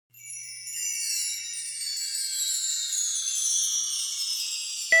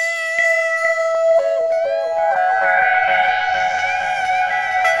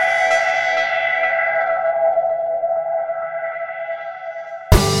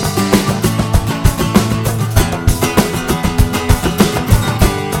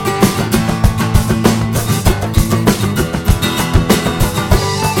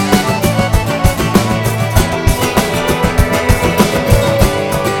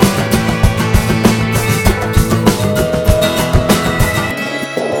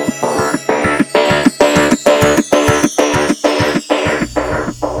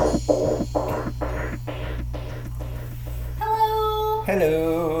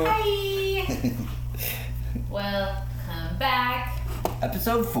Welcome back.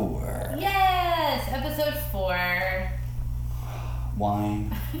 Episode 4. Yes, episode 4.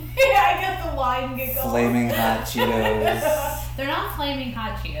 Wine. I get the wine giggle. Flaming hot Cheetos. They're not flaming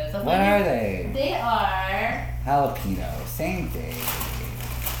hot Cheetos. What are they? They are Jalapeno. Same thing.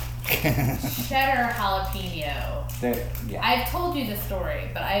 cheddar jalapeno. Yeah. I've told you the story,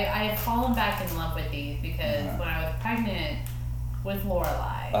 but I have fallen back in love with these because when I was pregnant with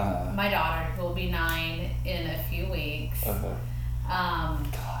Lorelai, my daughter, who will be 9 in a few weeks, God,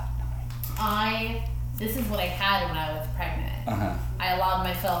 9. This is what I had when I was pregnant. I allowed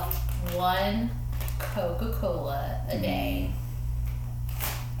myself 1 Coca-Cola a day.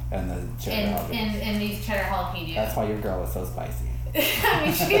 And the cheddar jalapenos. And these cheddar jalapenos. That's why your girl was so spicy. I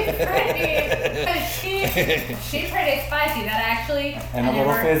mean, she's pretty spicy. That actually. And a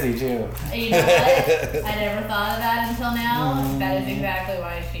little fizzy too. You know what? I never thought of that until now. That is exactly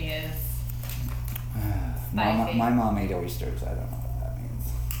why she is spicy. My mom ate oysters. I don't know what that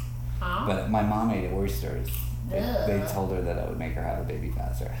means. Huh? But my mom ate oysters. They told her that it would make her have a baby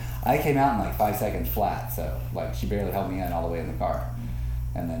faster. I came out in like 5 seconds flat, so like she barely held me in all the way in the car.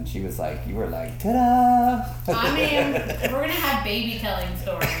 And then she was like, you were like, ta-da! I mean, if we're going to have baby telling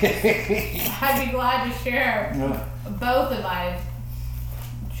stories, I'd be glad to share both of my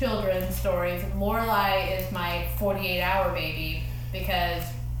children's stories. Lorelai is my 48-hour baby because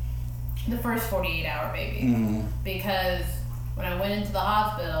the first 48-hour baby. Because when I went into the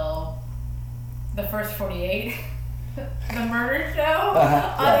hospital, the first 48, the murder show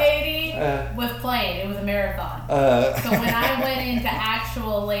on 80 was played. It was a marathon. So when I went into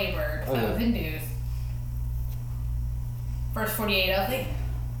actual labor, because I was induced, first 48, I was like,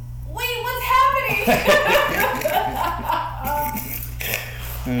 wait, what's happening?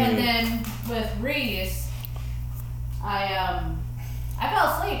 And then with Reese, I fell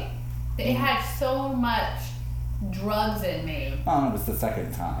asleep. It had so much drugs in me. Oh, it was the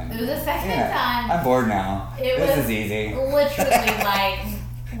second time. It was the second time. I'm bored now. This is easy. Literally like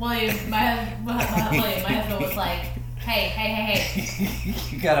William, my husband was like, hey.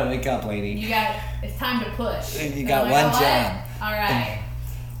 You gotta wake up, lady. It's time to push. You got one job. All right.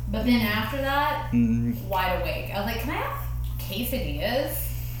 But then after that, wide awake. I was like, can I have quesadillas?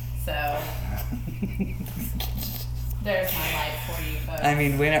 So there's my life for you folks. I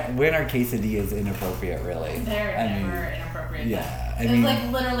mean, when are quesadillas inappropriate, really? They're never inappropriate. Yeah. It was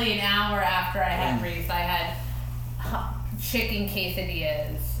like literally an hour after I had Reese, I had chicken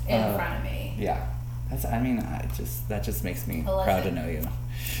quesadillas in front of me. Yeah. That just makes me proud to know you.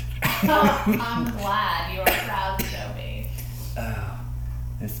 I'm glad you are proud to know me.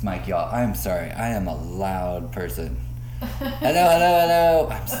 This mic, y'all. I'm sorry. I am a loud person. Hello.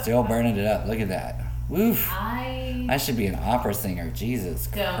 I'm still burning it up. Look at that. Woof. I should be an opera singer. Jesus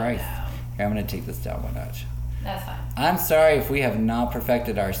Christ. Here, I'm going to take this down 1 notch. That's fine. I'm sorry if we have not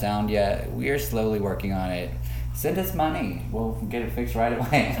perfected our sound yet. We are slowly working on it. Send us money. We'll get it fixed right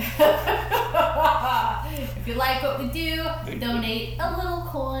away. If you like what we do, donate a little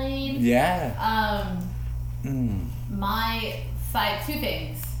coin. Yeah. My side, 2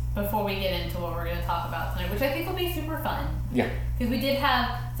 things before we get into what we're going to talk about tonight, which I think will be super fun. Yeah. Because we did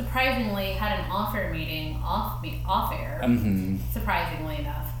surprisingly had an off-air meeting, off-air, surprisingly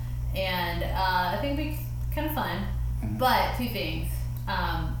enough. And I think it'll be kind of fun. But 2 things.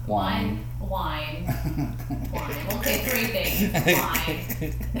 Wine. Okay, 3 things. Wine.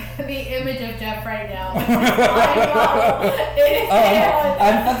 The image of Jeff right now.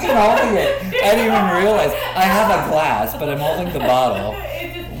 I'm fucking holding it. I didn't even realize. I have a glass, but I'm holding the bottle.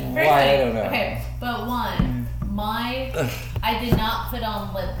 Why? I don't know. Okay, but 1, I did not put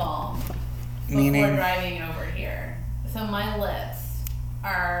on lip balm before driving over here. So my lips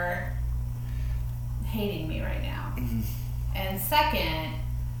are hating me right now. And second,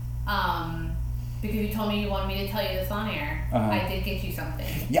 because you told me you wanted me to tell you this on air, I did get you something.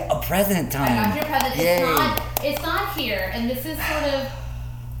 Yeah, a present time. I got your present. Yay. It's not here, and this is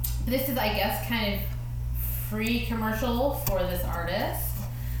I guess kind of free commercial for this artist.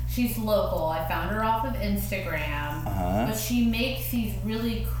 She's local. I found her off of Instagram, but she makes these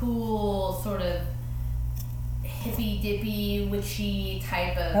really cool sort of hippy dippy witchy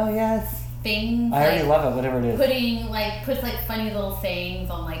type of things. I already love it, whatever it is. Puts funny little sayings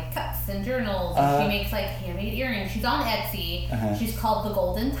on cups and journals, and she makes handmade earrings. She's on Etsy. She's called The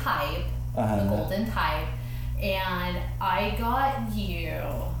Golden Type. The Golden Type. And I got you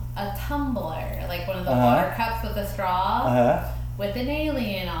a tumbler, one of the water cups with a straw, with an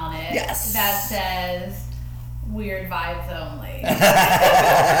alien on it. Yes. That says weird vibes only.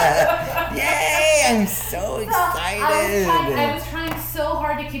 Yay! I'm so excited. I was trying so so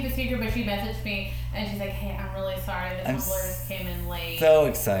hard to keep a secret, but she messaged me and she's like, "Hey, I'm really sorry. The tumblers came in late. So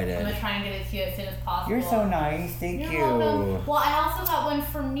excited. I'm gonna try and get it to you as soon as possible." You're so nice. Thank you. Welcome. Well, I also got one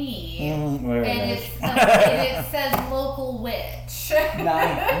for me, and it says "local witch."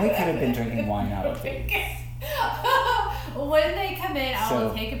 Nice. We could have been drinking wine out of these. When they come in, I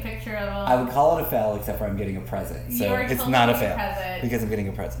will take a picture of them. I would call it a fail, except for I'm getting a present. So it's not a fail because I'm getting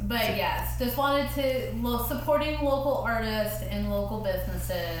a present. But yes, just wanted to supporting local artists and local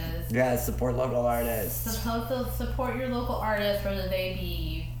businesses. Yeah, support local artists. Supposed to support your local artists, whether they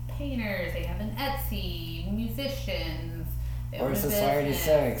be painters, they have an Etsy, musicians. Or Society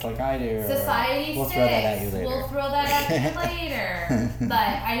 6, like I do. Society 6. We'll throw that at you later. We'll throw that at you later. But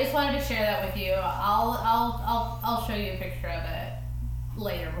I just wanted to share that with you. I'll show you a picture of it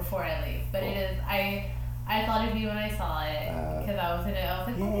later before I leave. But it is I thought of you when I saw it because I was like,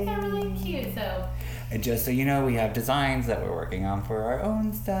 oh, these are really cute. So. And just so you know, we have designs that we're working on for our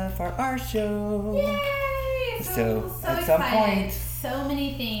own stuff for our show. Yay! So at excited. some point, so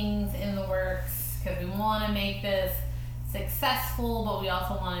many things in the works because we want to make this successful, but we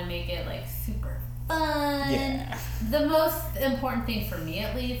also want to make it like super fun. Yeah. The most important thing for me,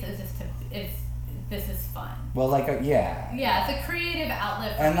 at least, is just this is fun. Well, like yeah. Yeah, it's a creative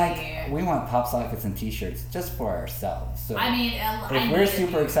outlet for me. And we want pop sockets and T-shirts just for ourselves. So I mean, if we're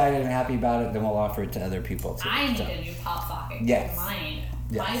super excited and happy about it, then we'll offer it to other people too. I need a new pop socket. Yes. Mine.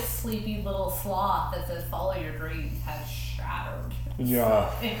 Yes. My sleepy little sloth that says "Follow your dreams" has shattered. Yeah.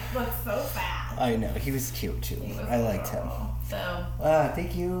 So it looks so sad. I know. He was cute too. I liked him. So.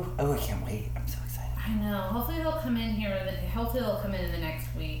 Thank you. Oh, I can't wait. I'm so excited. I know. Hopefully they'll come in here. Hopefully they'll come in the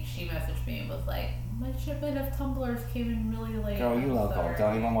next week. She messaged me and was like, "My shipment of tumblers came in really late." Girl, you local.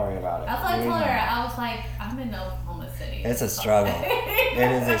 Don't even worry about it. That's what I told her. I was like, "I'm in Oklahoma City." It's a struggle.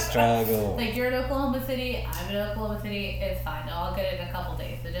 It is a struggle. Like, you're in Oklahoma City. I'm in Oklahoma City. It's fine. I'll get it in a couple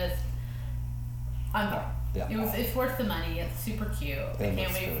days. I'm fine. Yeah. It's worth the money. It's super cute. I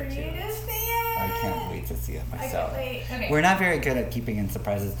can't wait for you to see it. I can't wait to see it myself. I can't wait. Okay. We're not very good at keeping in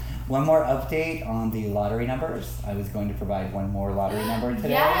surprises. One more update on the lottery numbers. I was going to provide one more lottery number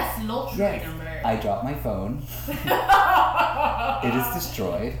today. Yes, lottery number. I dropped my phone. It is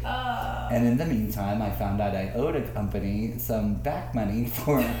destroyed. And in the meantime, I found out I owed a company some back money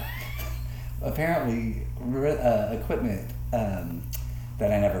for apparently equipment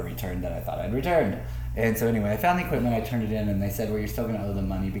that I never returned that I thought I'd returned. And so anyway, I found the equipment, I turned it in, and they said, well, you're still going to owe the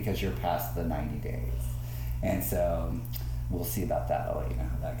money because you're past the 90 days. And so we'll see about that. I'll let you know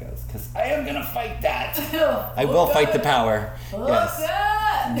how that goes. Because I am going to fight that. I will fight the power. Yes.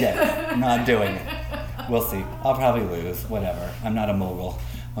 Yes. Not doing it. We'll see. I'll probably lose. Whatever. I'm not a mogul.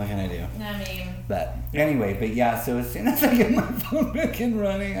 What can I do? I mean. But anyway, so as soon as I get my phone back and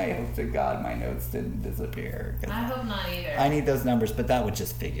running, I hope to God my notes didn't disappear. I hope not either. I need those numbers, but that would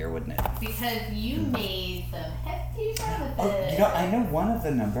just figure, wouldn't it? Because you made some hefty promises. Oh, I know one of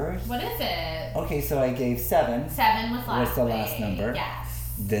the numbers. What is it? Okay, so I gave 7. 7 was last What's the last number?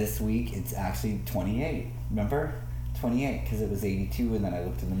 Yes. This week, it's actually 28. Remember? 28, because it was 82, and then I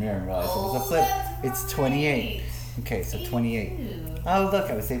looked in the mirror and realized it was a flip. It's 28. Okay, so 28. Oh, look,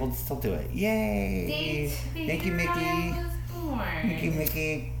 I was able to still do it. Yay! Thank you, Mickey. Thank you,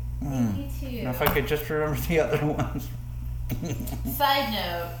 Mickey. If I could just remember the other ones. Side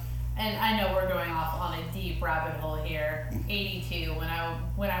note, and I know we're going off on a deep rabbit hole here. 82. When I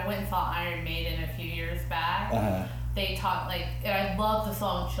went and saw Iron Maiden a few years back, they talk and I love the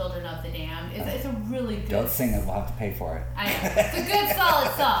song "Children of the Damned." It's a really good. Don't sing it. We'll have to pay for it. I know. It's a good,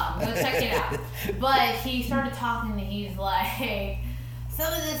 solid song. Go check it out. But he started talking, and he's like,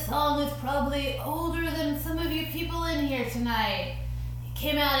 "Some of this song is probably older than some of you people in here tonight. It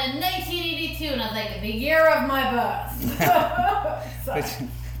came out in 1982," and I was like, "The year of my birth."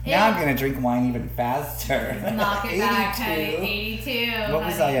 Now I'm gonna drink wine even faster. Knock it back, honey. 82. What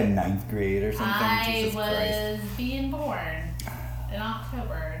was I in 9th grade or something? I was being born in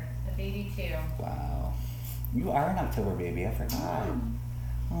October of 82. Wow. You are an October baby, I forgot.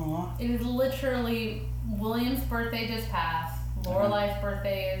 Aww. It was literally William's birthday just passed. Lorelei's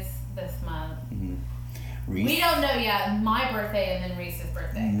birthday is this month. Mm-hmm. Reese? We don't know yet. My birthday and then Reese's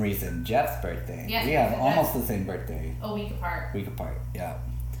birthday. Reese and Jeff's birthday. Yes, we have almost the same birthday. A week apart. Yeah.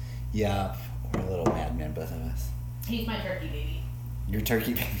 Yeah, we're a little madmen, both of us. He's my turkey baby. Your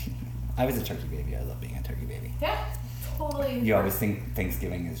turkey baby? I was a turkey baby. I love being a turkey baby. Yeah, totally. You always think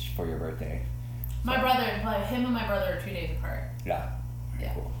Thanksgiving is for your birthday. My brother, him and my brother are 2 days apart. Yeah.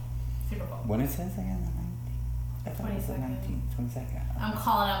 Yeah. Cool. Super cool. When is his again? I thought it was the 19th, 22nd. I'm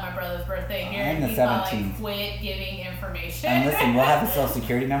calling out my brother's birthday here. I'm the He's 17th. Like, quit giving information. And listen, we'll have a social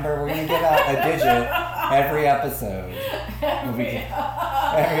security number. We're going to give out a digit every episode. Every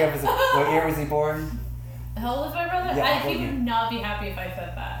episode. What year was he born? How old is my brother? Yeah, He would not be happy if I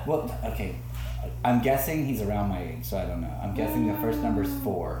said that. Well, okay. I'm guessing he's around my age, so I don't know. I'm guessing the first number is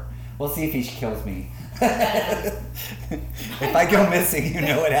 4. We'll see if he kills me. If I go missing, you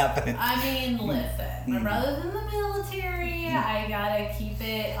know what happened. I mean, listen. My brother's in the military. I gotta keep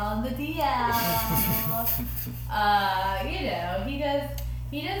it on the DL.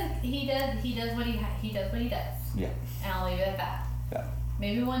 He does what he does. Yeah. And I'll leave it at that. Yeah.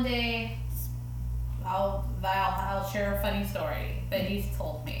 Maybe one day I'll share a funny story that he's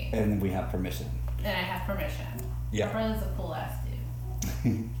told me. And we have permission. And I have permission. Yeah. My brother's a cool ass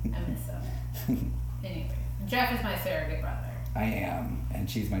dude. I miss him. Anyway, Jeff is my surrogate brother. I am, and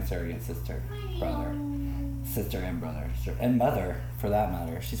she's my surrogate sister, brother. Sister and brother. And mother, for that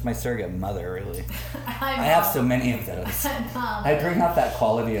matter. She's my surrogate mother, really. I have so many of those. I bring out that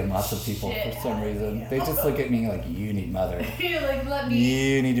quality in lots of people for some reason. They just look at me like, you need mother. You're like,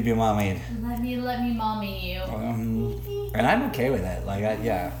 you need to be mommied. Let me mommy you. And I'm okay with it. Like,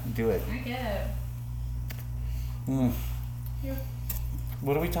 do it. I get it.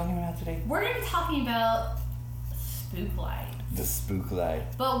 What are we talking about today? We're going to be talking about spook lights. The spook light.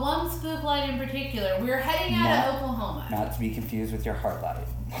 But one spook light in particular. We're heading out of Oklahoma. Not to be confused with your heart light.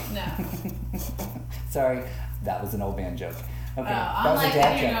 No. Sorry, that was an old man joke. Okay, that I'm was like, a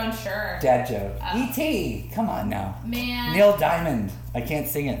dad joke. Going, sure. Dad joke. E.T. Come on now. Man. Neil Diamond. I can't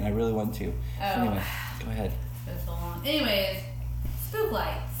sing it, and I really want to. Oh. Anyway, go ahead. It's been so long. Anyways, spook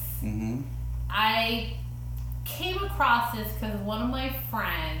lights. Mm-hmm. I came across this because one of my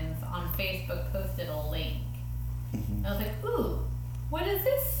friends on Facebook posted a link. Mm-hmm. I was like, ooh, what is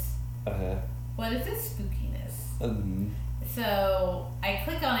this? Uh-huh. What is this spookiness? Mm-hmm. So I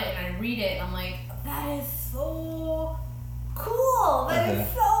click on it and I read it and I'm like, that is so cool. That is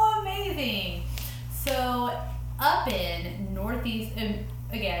so amazing. So up in Northeast, and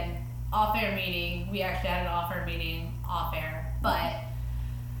again, off-air meeting. We actually had an off-air meeting off-air, but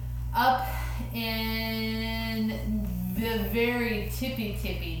up in the very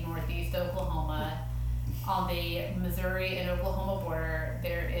tippy Northeast Oklahoma, on the Missouri and Oklahoma border,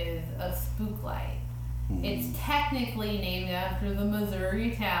 there is a spook light. Mm-hmm. It's technically named after the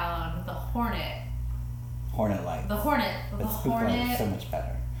Missouri town, the Hornet. Hornet light. The Hornet. But spook light is so much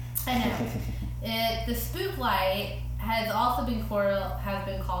better. I know. The spook light has also been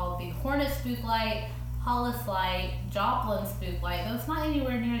called the Hornet spook light, Hollis light, Joplin spook light. Though it's not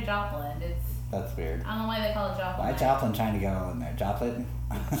anywhere near Joplin. That's weird. I don't know why they call it Joplin. Why Joplin trying to go in there? Joplin?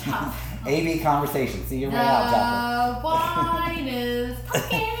 AB conversation. See, you're right out, Joplin. Wine is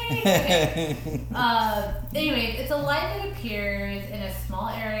okay. Anyway, it's a light that appears in a small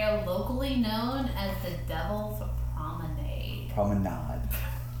area locally known as the Devil's Promenade. Promenade.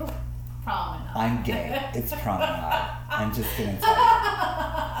 Promenade. I'm gay. It's promenade. I'm just gonna tell you.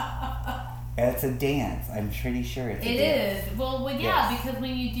 It's a dance. I'm pretty sure it's a dance. It is. Well, yeah, yes. Because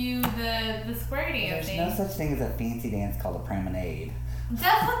when you do the square dancing. There's no such thing as a fancy dance called a promenade.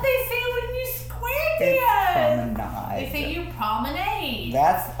 That's what they say when you square dance. It's promenade. They say you promenade.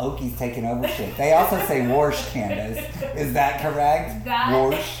 That's Okies taking over shit. They also say wash, Candace. Is that correct?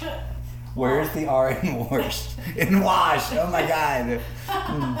 Wash. Where's the R in wash? In wash. Oh my God.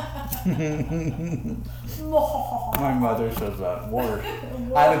 My mother says that. Wash.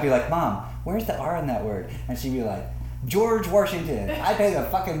 I would be like, Mom, where's the R in that word? And she'd be like, George Washington. I pay the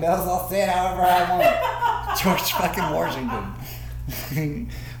fucking bills. I'll say it however I want. George fucking Washington.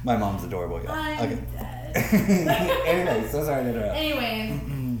 My mom's adorable, yeah. I'm dead. Anyway, so sorry to interrupt. Anyways,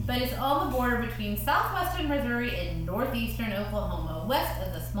 but it's on the border between southwestern Missouri and northeastern Oklahoma, west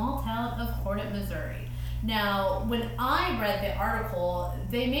of the small town of Hornet, Missouri. Now, when I read the article,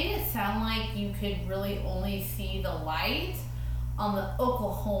 they made it sound like you could really only see the light on the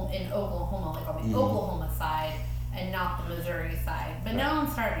Oklahoma, like on the Oklahoma side, and not the Missouri side. But now I'm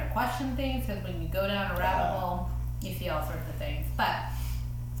starting to question things, because when you go down a rabbit hole, you see all sorts of things. But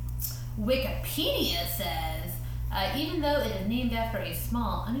Wikipedia says, even though it is named after a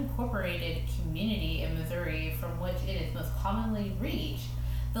small, unincorporated community in Missouri from which it is most commonly reached,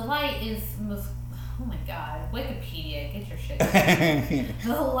 the light is most... Oh my God, Wikipedia, get your shit together.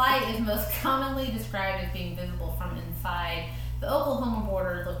 The light is most commonly described as being visible from inside the Oklahoma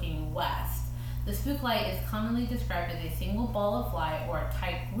border looking west. The spook light is commonly described as a single ball of light or a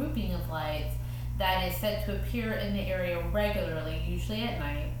tight grouping of lights that is said to appear in the area regularly, usually at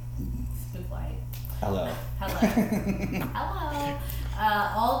night. Spook light. Hello. Hello. Hello.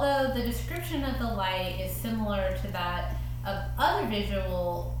 Although Although the description of the light is similar to that of other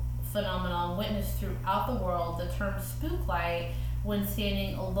visual phenomenon witnessed throughout the world, the term spook light, when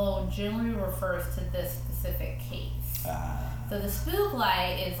standing alone, generally refers to this specific case. So the spook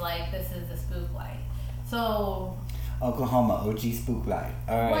light is like, this is the spook light. So Oklahoma, OG spook light.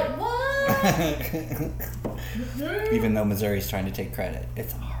 All right. What? Even though Missouri's trying to take credit,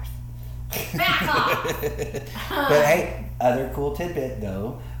 it's ours. Back off! But hey, other cool tidbit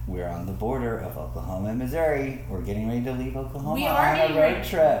though, we're on the border of Oklahoma and Missouri. We're getting ready to leave Oklahoma on a road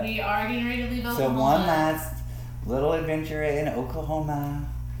trip. We are getting ready to leave Oklahoma. So one last little adventure in Oklahoma.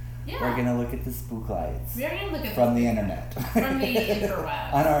 Yeah. We're gonna look at the spook lights. We're gonna look at from the internet. From the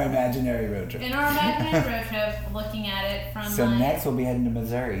interwebs. On our imaginary road trip. In our imaginary road trip, looking at it from. So next we'll be heading to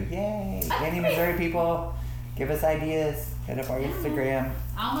Missouri. Yay! Any Missouri people, give us ideas. Hit up our Instagram.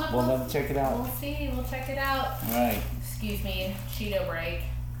 We'll love to check it out. We'll see. We'll check it out. All right. Excuse me. Cheeto break.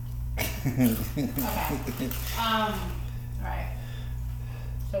 Okay. All right.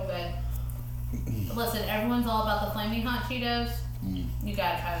 So good. Listen, everyone's all about the flaming hot Cheetos. You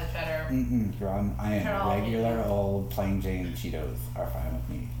gotta try the cheddar. I am regular old plain Jane Cheetos are fine with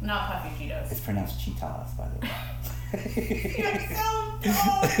me. Not puffy Cheetos. It's pronounced Cheetos, by the way. You're so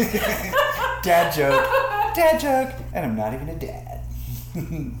dumb. Dad joke. And I'm not even a dad.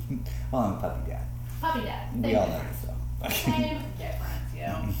 Well, I'm a puppy dad. Puppy dad. We all know this, though. Same difference,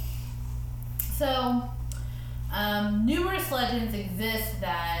 yeah. So, numerous legends exist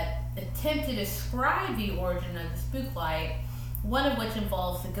that attempt to describe the origin of the spook light, one of which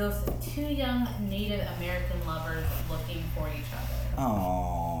involves the ghosts of two young Native American lovers looking for each other.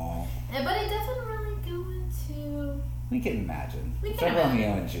 Aww. But it doesn't really go into... We can imagine. It's a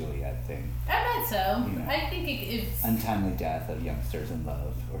Romeo and Juliet thing. I bet so. You know, I think it's... Untimely death of youngsters in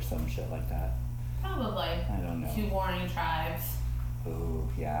love or some shit like that. Probably. I don't know. Two warring tribes. Oh,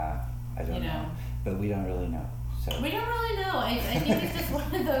 yeah. I don't know. But we don't really know. So. We don't really know. I think it's just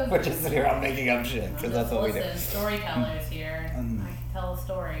one of those... We're just sitting here all making up shit, because that's what we do. Storytellers here. I can tell a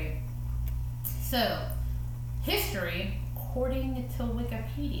story. So, history, according to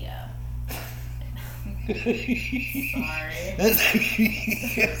Wikipedia.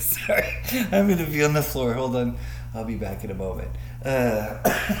 Sorry. Sorry. I'm going to be on the floor. Hold on. I'll be back in a moment.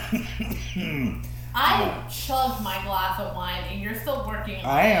 I chugged my glass of wine and you're still working on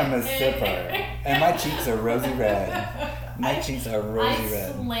I am a sipper. And my cheeks are rosy red. I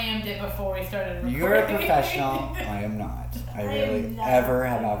slammed it before we started recording. You're a professional. I am not. I rarely ever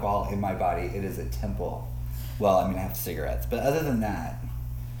have alcohol in my body. It is a temple. Well, I mean, I have cigarettes. But other than that,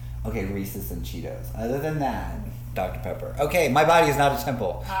 okay, Reese's and Cheetos. Other than that, Dr. Pepper. Okay, my body is not a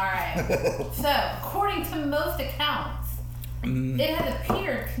temple. All right. So, according to most accounts, it has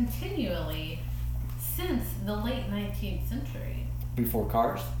appeared continually since the late 19th century. Before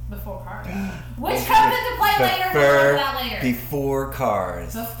cars? Before cars. Which comes into play later, we'll talk about later. Before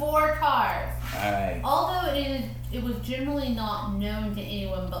cars. Before cars. Alright. Although it was generally not known to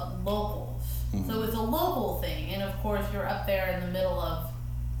anyone but locals. So it's a local thing. And of course, you're up there in the middle of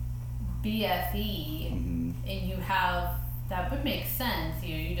BFE, and you have, that would make sense.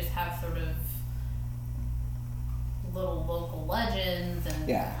 You just have sort of little local legends and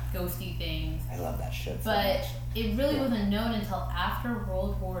ghosty things. I love that shit. But it really wasn't known until after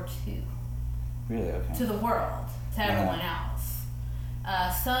World War II. Really? Okay. To the world, to everyone else.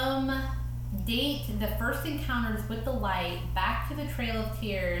 Some date the first encounters with the light back to the Trail of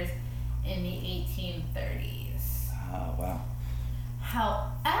Tears in the 1830s. Oh, wow.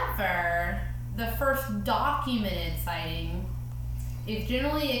 However, the first documented sighting is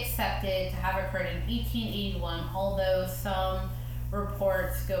generally accepted to have occurred in 1881, although some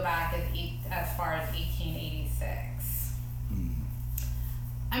reports go back as far as 1886.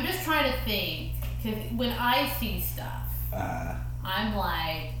 I'm just trying to think, because when I see stuff, I'm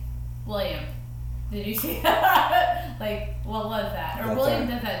like, William, did you see that? Like, what was that? Or William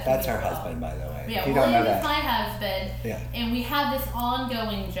does that to That's me her as well. husband, by the way. Yeah, you William don't know is my husband, and we have this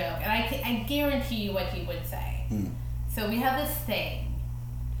ongoing joke, and I guarantee you what he would say. So we have this thing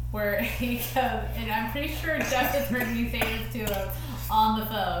where he goes, and I'm pretty sure Jeff has heard me say this to him on the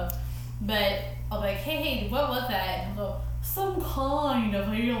phone, but I'll be like, hey, what was that? And he'll go, some kind of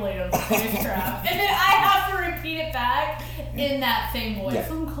alien spacecraft. And then I have to repeat it back in that same voice. Yeah.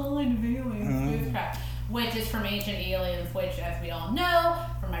 Some kind of alien spacecraft. Which is from Ancient Aliens, which, as we all know,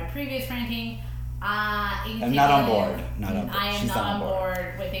 from my previous ranking, I'm not on board. I am not on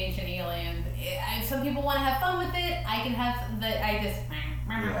board with Ancient Aliens. Some people want to have fun with it. I can have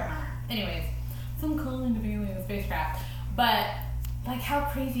Anyways, some kind of alien spacecraft. But, like, how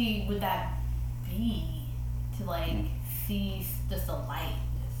crazy would that be to, like, see just a light,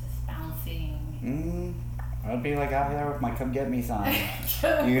 just a I'd be like out there with my "Come Get Me" sign.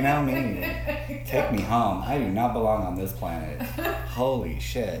 You know me. Take me home. I do not belong on this planet. Holy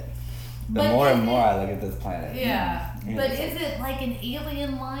shit. The more and more I look at this planet. Yeah. But is it like an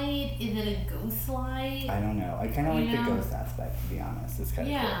alien light? Is it a ghost light? I don't know. I kind of like the ghost aspect, to be honest. It's kind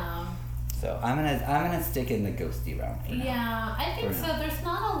of cool. So I'm gonna stick in the ghosty realm. Yeah, I think so. There's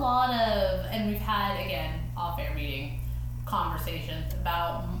not a lot of, and we've had again off-air meeting conversations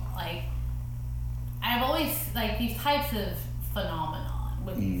about like I've always like these types of phenomenon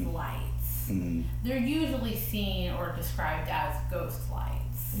with these lights. They're usually seen or described as ghost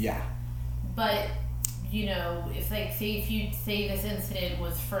lights. Yeah. But you know, if like if you say this incident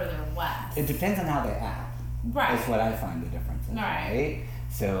was further west, it depends on how they act. Right. That's what I find the difference in, right?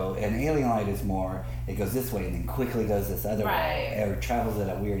 So an alien light is more, it goes this way and then quickly goes this other way, or travels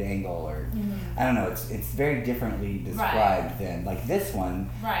at a weird angle, or I don't know. It's very differently described than like this one.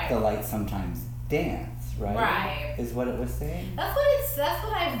 Right. The lights sometimes dance, right? Right. Is what it was saying. That's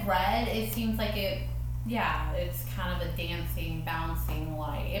what I've read. It seems like it. Yeah, it's kind of a dancing, bouncing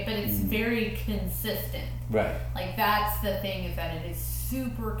light, but it's very consistent. Right. Like that's the thing, is that it is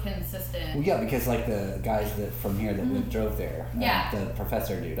super consistent. Well, yeah, because like the guys that from here that drove there, the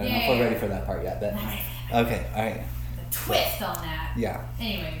professor dude. I don't know if we're ready for that part yet, but okay, all right. The twist on that. Yeah.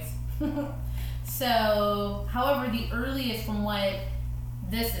 Anyways, so however, the earliest, from what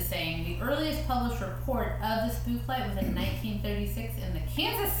this is saying, the earliest published report of the spook light was in 1936 in the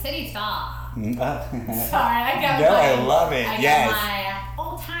Kansas City Star. Sorry, I got I love it. I got my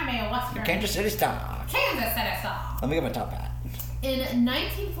old-timey Western. Kansas City Star. Kansas City Star. Let me get my top hat. In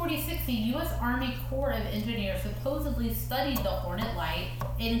 1946, the U.S. Army Corps of Engineers supposedly studied the Hornet light,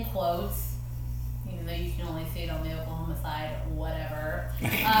 in quotes, even though you can only see it on the Oklahoma side, whatever,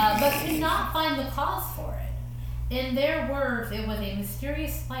 but could not find the cause for it. In their words, it was a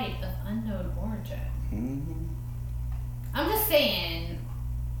mysterious light of unknown origin. I'm just saying,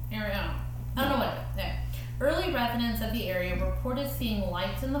 I don't know what it is. Early residents of the area reported seeing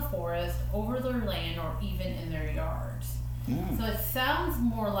lights in the forest, over their land, or even in their yards. So it sounds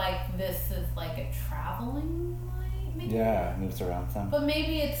more like this is like a traveling light, maybe? Yeah, it moves around some. But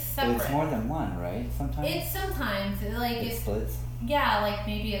maybe it's separate. But it's more than one, right? Sometimes? It's sometimes. It splits? Yeah, like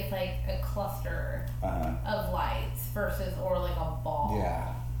maybe it's like a cluster of lights versus, or like a ball.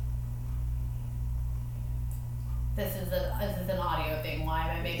 Yeah. This is an audio thing. Why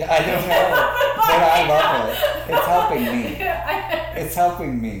am I making? I don't know, but I love it. It's helping me. It's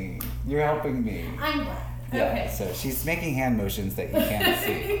helping me. You're helping me. I'm glad. Yeah. Okay. So she's making hand motions that you can't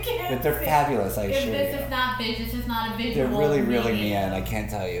see, but they're fabulous. I assure you. This is not a visual. They're really reeling me in. I can't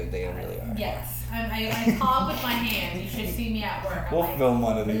tell you. They really are. Yes. I talk with my hands. You should see me at work. We'll film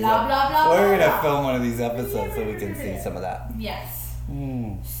one of these. Blah, blah, blah, we're going to film one of these episodes so we can see some of that. Yes.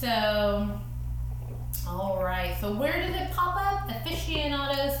 So, all right. So where does it pop up?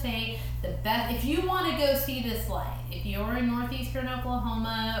 Aficionados say the best, if you want to go see this light, if you're in northeastern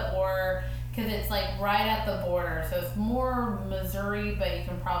Oklahoma, or because it's like right at the border, so it's more Missouri, but you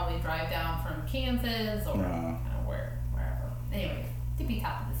can probably drive down from Kansas or kind of wherever. Anyway, tippy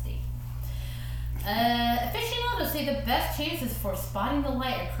top of the state. Aficionados say the best chances for spotting the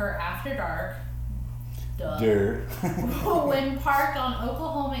light occur after dark. When parked on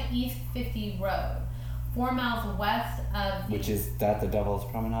Oklahoma East 50 Road, 4 miles west of. Which is that the Devil's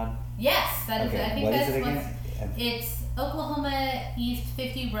Promenade? Yes, that is. I think what that's is it again? It's Oklahoma East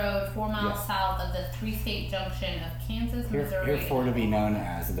 50 Road, 4 miles south of the three-state junction of Kansas, Missouri. Herefore to be known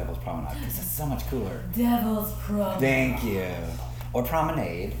as the Devil's Promenade, because it's so much cooler. Devil's Promenade. Thank you. Or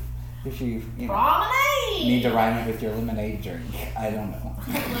Promenade, if you Promenade! Need to rhyme it with your lemonade drink. I don't know.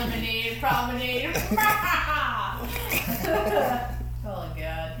 Lemonade, Promenade. Oh,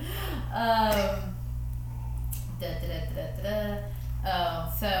 God.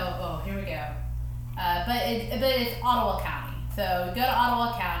 Here we go. But it's Ottawa County. So go to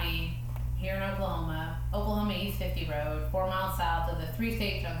Ottawa County here in Oklahoma, Oklahoma East 50 Road, 4 miles south of the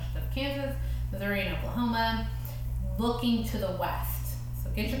three-state junction of Kansas, Missouri, and Oklahoma, looking to the west. So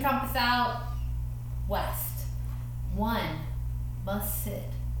get your compass out, west. 1, must sit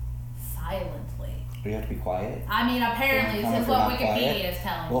silently. Do you have to be quiet? I mean, apparently, this is what Wikipedia is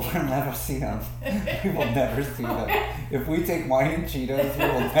telling me. We'll never see them. We will never see them. If we take wine and Cheetos, we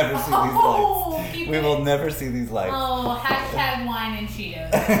will never see these lights. We will never see these lights. Oh, hashtag wine and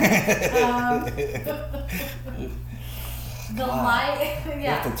Cheetos. The light, yeah.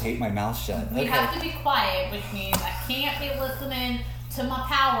 I have to tape my mouth shut. We have to be quiet, which means I can't be listening to my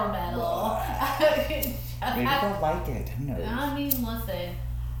power metal. Maybe they'll like it. Who knows? I mean, listen.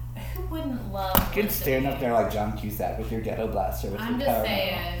 who wouldn't love? You can stand up there like John Cusack with your ghetto blaster. With I'm your just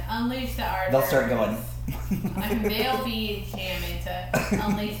saying, Unleash the Archers. They'll start going. They'll be jamming to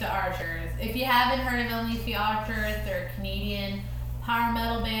Unleash the Archers. If you haven't heard of Unleash the Archers, they're a Canadian power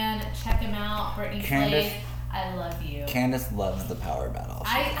metal band. Check them out. Brittany Slade, I love you. Candace loves the power metal.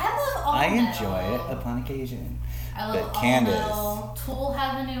 I love all metal. I enjoy it upon occasion. I love all metal. Tool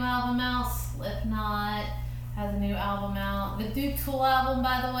has a new album out. Slipknot has a new album out. The new Tool album,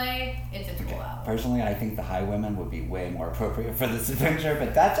 by the way, it's a Tool album. Personally, I think the Highwomen would be way more appropriate for this adventure,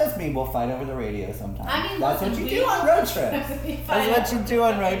 but that's just me. We'll fight over the radio sometimes. I mean, that's what you do on road trips. That's what you do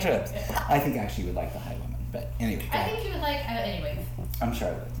on road trips. I think I actually would like the Highwomen, but anyway. I think you would like, anyways. I'm sure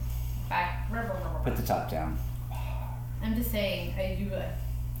I would. Back. Put the top down. I'm just saying,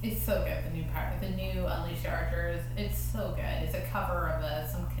 it's so good, the new Unleash the Archers. It's so good. It's a cover of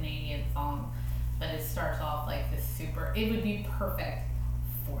some Canadian song, but it starts off like this super, it would be perfect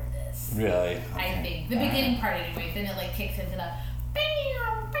for this. Really? Okay. I think. The beginning part anyways, then it like kicks into the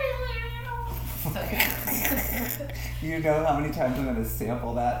so good. You know how many times I'm going to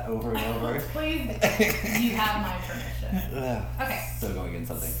sample that over and over? Please, you have my permission. Okay. So going in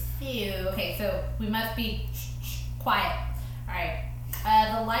something. Okay, so we must be quiet. Alright.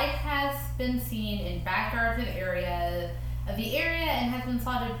 The light has been seen in backyards of the area and has been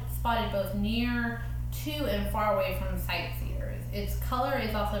spotted both near to and far away from sightseers. Its color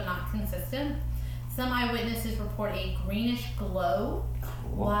is also not consistent. Some eyewitnesses report a greenish glow,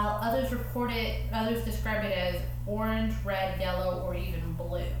 while others describe it as orange, red, yellow, or even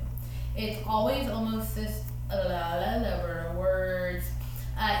blue. It's always almost this words.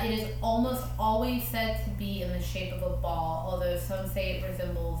 It is almost always said to be in the shape of a ball, although some say it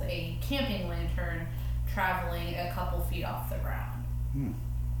resembles a camping lantern traveling a couple feet off the ground.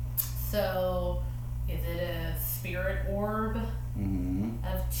 So, is it a spirit orb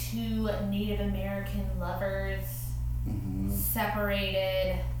of two Native American lovers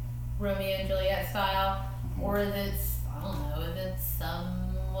separated Romeo and Juliet style? Or is it, I don't know, is it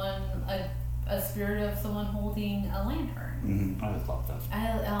someone, a spirit of someone holding a lantern? I just love that.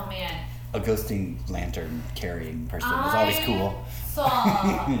 Oh man. A ghosting lantern carrying person is always cool.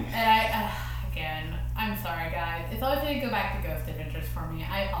 And again, I'm sorry guys. It's always going to go back to Ghost Adventures for me.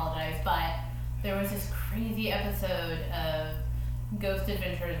 I apologize, but there was this crazy episode of Ghost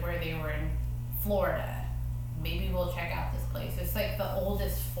Adventures where they were in Florida. Maybe we'll check out this place. It's like the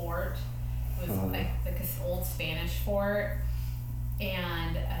oldest fort. It was like this old Spanish fort.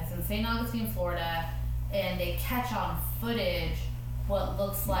 And it's in St. Augustine, Florida, and they catch on footage what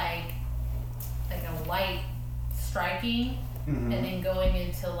looks like a light striking and then going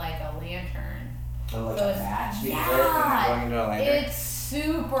into like a lantern. Oh, like a match? Yeah, going into a lantern? it's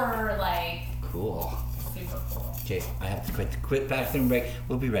super like cool. Super cool. Okay, I have to quit bathroom break.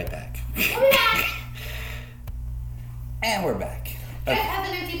 We'll be right back. And we're back. I have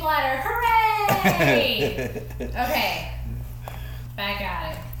an empty bladder. Hooray! Okay. Back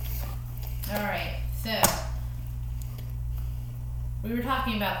at it. Alright, so we were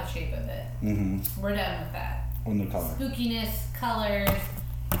talking about the shape of it. We're done with that. On the color. Spookiness, colors,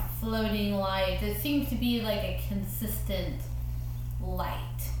 floating light. It seems to be like a consistent light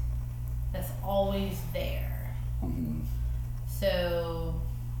that's always there. So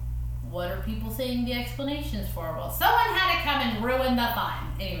what are people saying the explanations for? Well, someone had to come and ruin the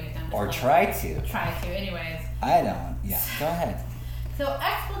fun. Anyways, or try to. Try to, anyways. I don't. Yeah, go ahead. So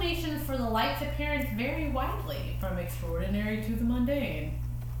explanations for the light's appearance vary widely, from extraordinary to the mundane.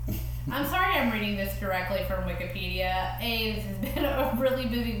 I'm sorry I'm reading this directly from Wikipedia. This has been a really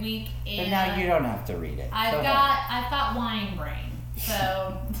busy week, and but now you don't have to read it. I've got wine brain,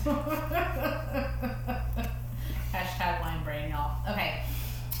 so hashtag wine brain, y'all. Okay.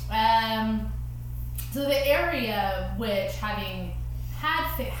 So the area, which I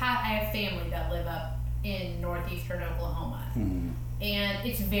have family that live up in northeastern Oklahoma, and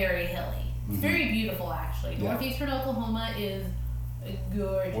it's very hilly. It's very beautiful, actually. Yeah. Northeastern Oklahoma is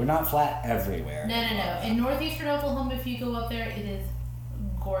gorgeous. We're not flat everywhere. No. In northeastern Oklahoma, if you go up there, it is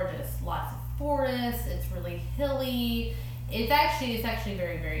gorgeous. Lots of forests. It's really hilly. It's actually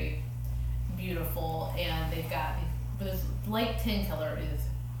very, very beautiful, and they've got Lake Tenkiller is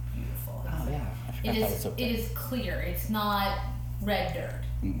beautiful. Oh yeah, it is clear. It's not red dirt.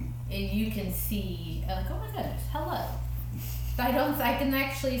 You can see. Oh my goodness! Hello. I can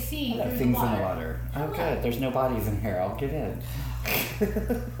actually see through things the water. In the water. Oh, good. There's no bodies in here. I'll get in.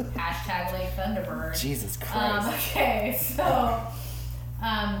 Hashtag Lake Thunderbird. Jesus Christ. Okay, so,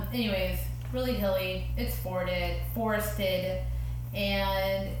 anyways, really hilly. It's forested,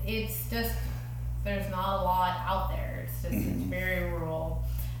 and it's just, there's not a lot out there. It's just, it's very rural.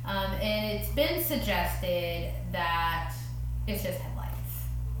 And it's been suggested that it's just headlights.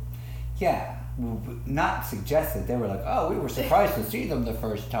 Yeah. Not suggested. They were like, oh, we were surprised to see them the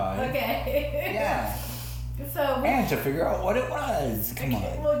first time. Okay. Yeah. So and to figure out what it was. Come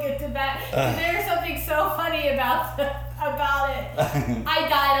on. We'll get to that. There's something so funny about it. I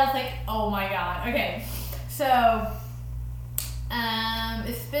died. I was like, oh my god. Okay. So,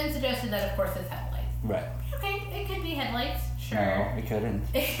 it's been suggested that, of course, it's headlights. Right. Okay, it could be headlights. Sure. No, it couldn't.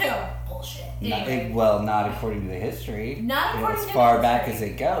 Bullshit. Anyway. Not according to the history. Not according to the history. As far back as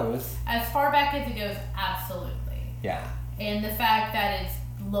it goes. As far back as it goes, absolutely. Yeah. And the fact that it's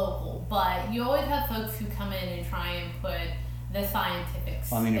local, but you always have folks who come in and try and put the scientific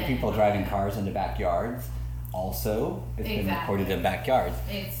spin. Well, I mean, are people driving cars into backyards? Also, it's been reported in backyards.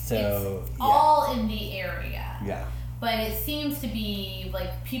 It's all in the area. Yeah. But it seems to be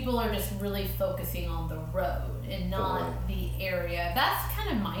like people are just really focusing on the road and not the area. That's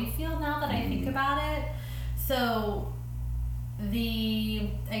kind of my field now that I think about it. So, I'm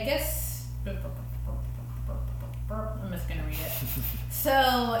just going to read it.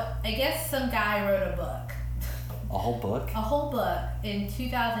 So, I guess some guy wrote a book. A whole book? A whole book. In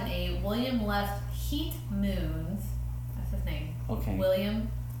 2008, William left Heat Moons. That's his name. Okay.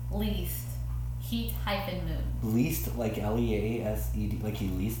 William leased Heat-Moons. Leased, like Leased, like he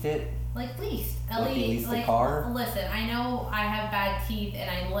leased it? Like leased. Like he leased the car? Listen, I know I have bad teeth and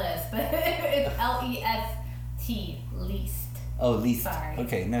I list, but it's Lest, leased. Oh, leased. Sorry.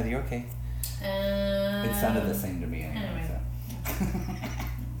 Okay, no, you're okay. It sounded the same to me anyway. So.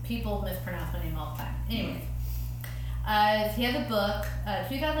 People mispronounce my name all the time. Anyways. He has a book,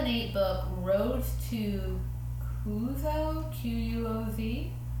 2008 book, Road to Quoz,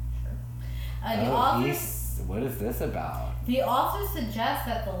 Q-U-O-Z. Sure. What is this about? The author suggests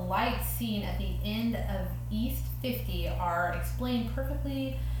that the lights seen at the end of East 50 are explained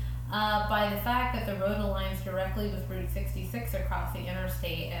perfectly by the fact that the road aligns directly with Route 66 across the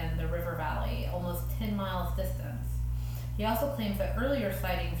interstate and the river valley, almost 10 miles distance. He also claims that earlier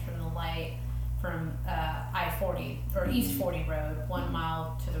sightings from the light from I-40 or East 40 Road, 1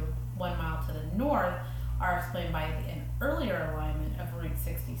 mile to the north, are explained by an earlier alignment of Route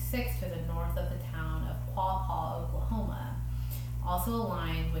 66 to the north of the town of Quapaw, Oklahoma, also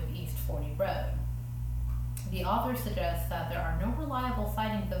aligned with East 40 Road. The author suggests that there are no reliable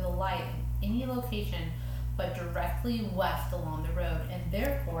sightings of the light in any location but directly west along the road, and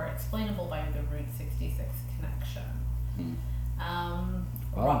therefore explainable by the Route 66 connection.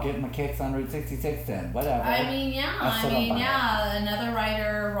 Well, I'm getting my kicks on Route 66 then. Whatever. Another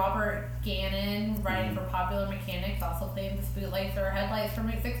writer, Robert Gannon, writing for Popular Mechanics, also claimed the spootlights are headlights from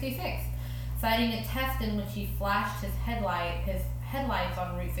Route 66, citing a test in which he flashed his headlights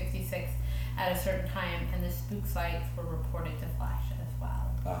on Route 66 at a certain time, and the spook sights were reported to flash as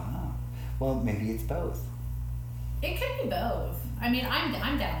well. Well, maybe it's both. It could be both. I mean, I'm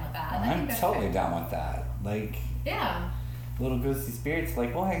down with that. I'm totally down with that. Like, yeah. Little ghosty spirits,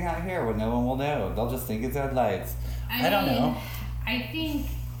 like, we'll hang out here where no one will know. They'll just think it's headlights. I don't know. I think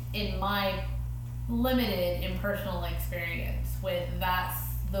in my limited impersonal experience with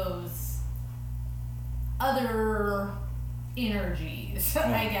those other energies,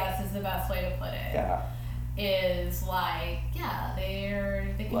 I guess is the best way to put it. Yeah. Is like, yeah,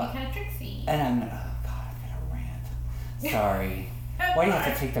 they can be kind of tricksy. And I'm gonna rant. Sorry. Why do you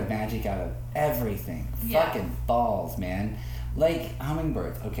have to take the magic out of everything? Yeah. Fucking balls, man. Like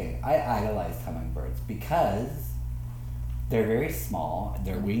hummingbirds. Okay, I idolized hummingbirds because they're very small.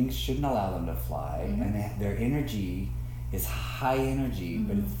 Their wings shouldn't allow them to fly, and their energy is high energy,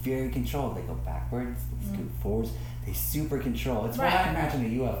 but it's very controlled. They go backwards, they scoot forwards. They super control. It's what I imagine a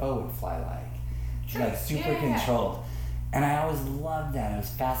UFO would fly like. True. Like super controlled. And I always loved that. I was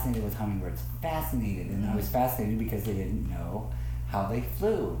fascinated with hummingbirds. Fascinated. And I was fascinated because they didn't know how they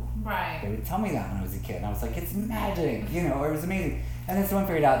flew. Right. They would tell me that when I was a kid. And I was like, it's magic, or it was amazing. And then someone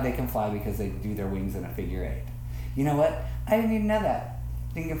figured out they can fly because they do their wings in a figure eight. You know what? I didn't even know that.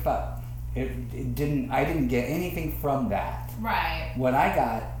 Didn't give a fuck. I didn't get anything from that. Right. What I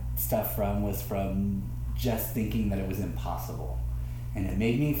got stuff from was from just thinking that it was impossible. And it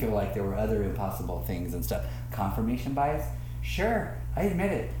made me feel like there were other impossible things and stuff. Confirmation bias? Sure, I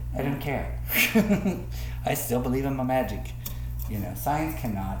admit it. I don't care. I still believe in my magic. Science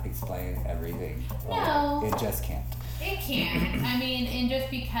cannot explain everything. No. It just can't. It can't. I mean, and just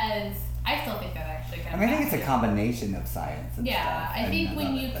because I still think that actually kind of I think it's a combination of science and stuff. I think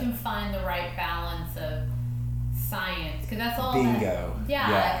when you can find the right balance of science, because that's all. Bingo.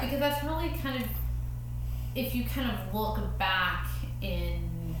 Because that's really kind of, if you kind of look back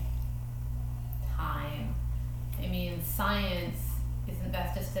in time, I mean, science isn't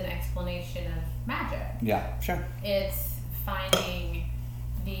that just an explanation of magic? Yeah, sure. It's finding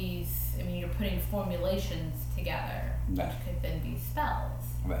these, I mean, you're putting formulations together, right. which could then be spells.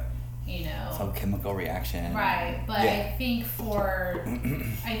 Right. You know. So chemical reaction. Right, but I think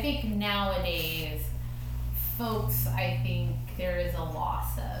I think nowadays, folks, I think there is a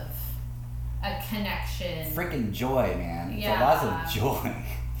loss of a connection. Freaking joy, man. Yeah. It's a loss of joy.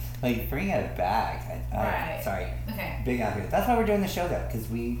 Like, bring it back. Right. Sorry. Okay. Big advocate. That's why we're doing the show, though, because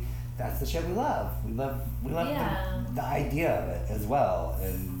that's the show we love. We love the idea of it as well,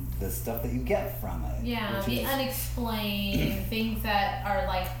 and the stuff that you get from it. Yeah, the unexplained things that are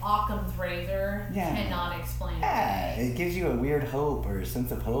like Occam's razor cannot explain. Yeah, it gives you a weird hope or a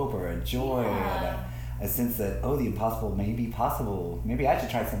sense of hope or a joy and a sense that, the impossible may be possible. Maybe I should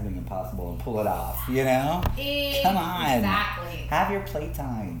try something impossible and pull it off, you know? Come on. Exactly. Have your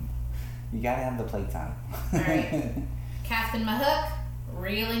playtime. You gotta have the playtime. All right. Casting my hook,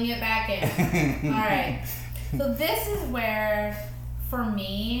 reeling it back in. All right. So this is where, for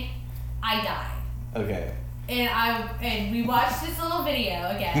me, I died. Okay. And we watched this little video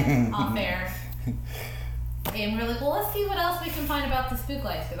again off air. And we're like, well, let's see what else we can find about the spook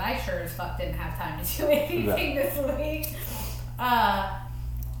lights, because I sure as fuck didn't have time to do anything this week.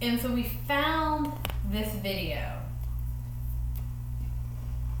 And so we found this video.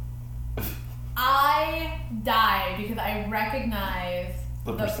 I died because I recognized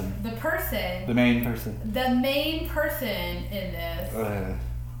the main person in this.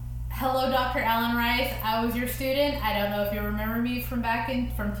 Hello, Dr. Alan Rice. I was your student. I don't know if you remember me from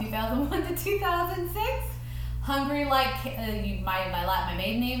 2001 to 2006. Hungry like my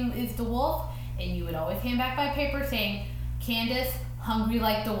maiden name is DeWolf, and you would always hand back my paper saying, Candace, hungry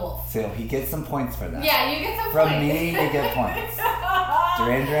like DeWolf. So he gets some points for that. Yeah, you get some points. From me, you get points.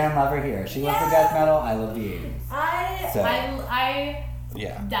 Duran lover here. She loves the death metal. I love the 80s. I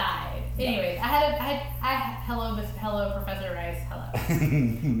died. Anyways, hello, Professor Rice. Hello.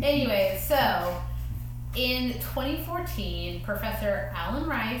 Anyways, so in 2014, Professor Alan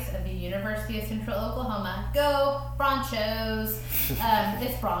Rice of the University of Central Oklahoma, go Bronchos.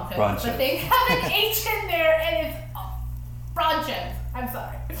 It's Broncos, but they have an H in there, and it's Bronchos. I'm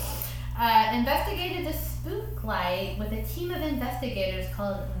sorry. Investigated the spook light with a team of investigators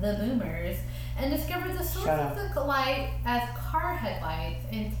called the Boomers, and discovered the source of the light as car headlights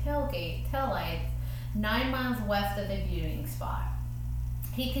and tail lights 9 miles west of the viewing spot.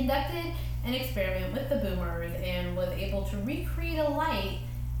 He conducted an experiment with the Boomers and was able to recreate a light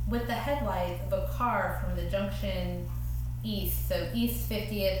with the headlights of a car from the junction east, so East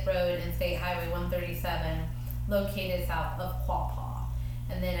 50th Road and State Highway 137, located south of Quapaw.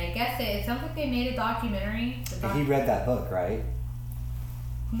 And then I guess it sounds like they made a documentary. He read that book, right?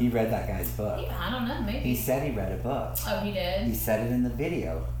 He read that guy's book. I don't know, maybe. He said he read a book. Oh, he did? He said it in the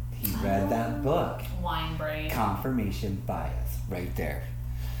video. He read that book. Wine brain. Confirmation bias. Right there.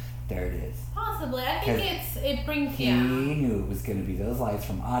 There it is. Possibly. I think it brings... He knew it was going to be those lights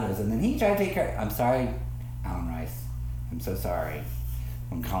from autos, and then he tried to take care... I'm sorry, Alan Rice. I'm so sorry.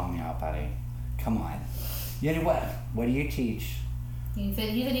 I'm calling you out, buddy. Come on. You know what? What do you teach? He said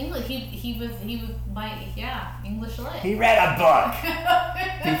he's in English. He was English lit. He read a book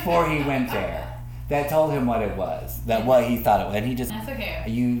before he went there that told him what it was, what he thought it was, and he just. That's okay.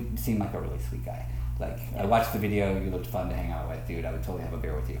 You seem like a really sweet guy. Like I watched the video. You looked fun to hang out with, dude. I would totally have a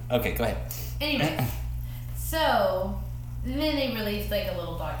beer with you. Okay, go ahead. Anyway, so then they released like a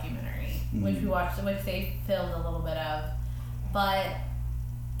little documentary, which we watched, which they filmed a little bit of, but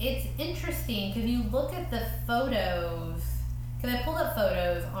it's interesting because you look at the photos. Because I pulled up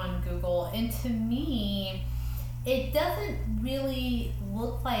photos on Google, and to me, it doesn't really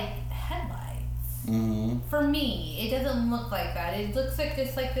look like headlights. Mm-hmm. For me, it doesn't look like that. It looks like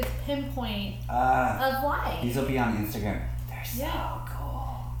just like this pinpoint of light. These will be on Instagram. They're so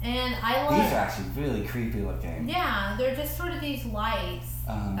cool. And I love... These are actually really creepy looking. Yeah, they're just sort of these lights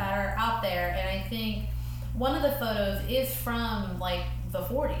that are out there, and I think one of the photos is from like the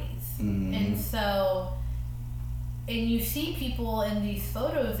 40s. Mm-hmm. And so... And you see people in these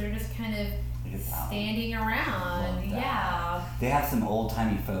photos, they're just kind of standing around. Yeah. They have some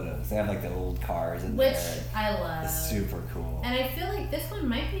old-timey photos. They have like the old cars in there. Which I love. It's super cool. And I feel like this one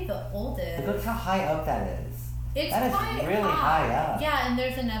might be the oldest. But look how high up that is. That is really high up. Yeah, and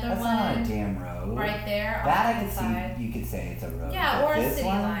there's another one. That's not a damn road. Right there. That I could see, you could say it's a road. Yeah, or a city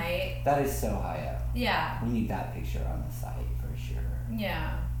light. That is so high up. Yeah. We need that picture on the site for sure.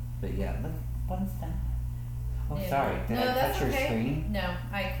 Yeah. But yeah, look, what is that? Oh, yeah. sorry. Did I touch your screen? No,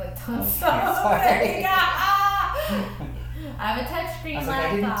 I clicked on sorry. I have a touchscreen laptop.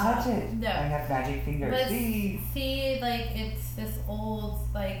 I didn't touch it. No. I have magic fingers. But see, like, it's this old,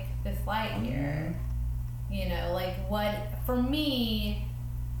 like, this light here. You know, like, what, for me,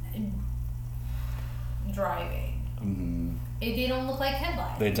 driving. Mm-hmm. They don't look like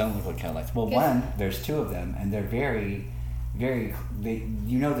headlights. They don't look like headlights. Well, one, there's two of them, and they're very, you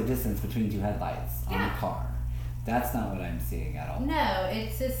know the distance between two headlights on the car. That's not what I'm seeing at all. No,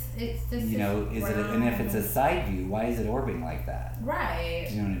 it's just. You know, is it? And if it's a side view, why is it orbiting like that? Right.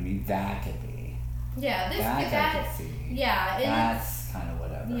 Do you know what I mean? That could be. Yeah, that I could see. Yeah, that's kind of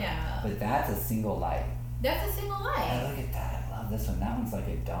whatever. Yeah. But that's a single light. That's a single light. Yeah, look at that. I love this one. That one's like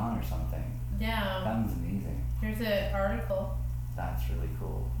a dawn or something. Yeah. That one's amazing. Here's an article. That's really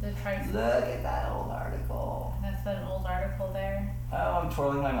cool. Look at that old article. That's an old article there. Oh, I'm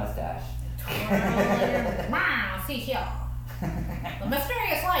twirling my mustache. Wow, see here. The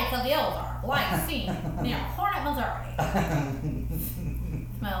mysterious lights of the Ozark, light seen near Hornet, Missouri.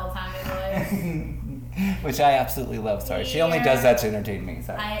 My old timey voice. Which I absolutely love. Sorry, she only does that to entertain me.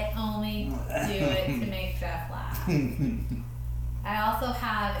 Sorry. I only do it to make Jeff laugh. I also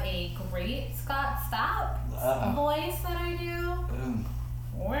have a great Scott Stapp voice that I do.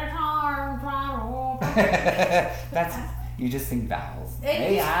 That's you just sing vowels.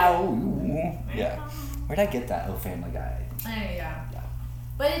 Hey, ow. Yeah. Where'd I get that? Oh, Family Guy. There you go. Yeah.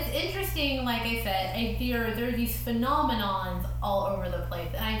 But it's interesting, like I said, there are these phenomenons all over the place.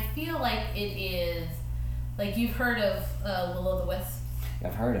 And I feel like it is, like you've heard of Will-o'-the-Wisp.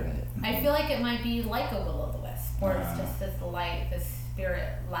 I've heard of it. I feel like it might be like a Will-o'-the-Wisp, where it's just this light, this spirit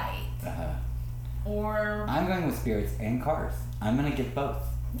light. Or I'm going with spirits and cars. I'm going to get both.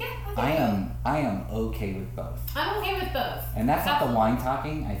 Yeah, I am okay with both. I'm okay with both. And that's not the wine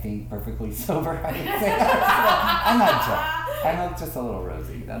talking. I think perfectly sober. I would say that. I'm not drunk. I'm just a little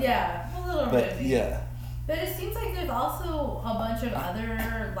rosy. That's a little rosy. Yeah. But it seems like there's also a bunch of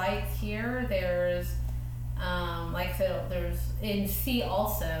other lights here. There's, like I said, there's in C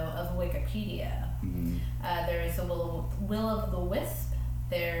also of Wikipedia. Mm-hmm. There's the Will-o'-the-Wisp.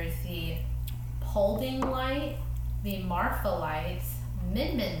 There's the Paulding light, the Marfa lights,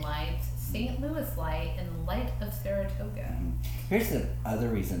 Min lights, St. Louis light, and Light of Saratoga. Mm-hmm. Here's the other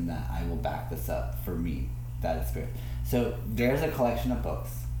reason that I will back this up for me. That is spirit. So there's a collection of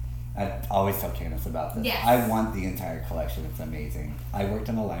books. I always tell Candace about this. Yes. I want the entire collection. It's amazing. I worked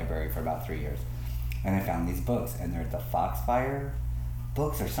in a library for about 3 years, and I found these books, and they're the Foxfire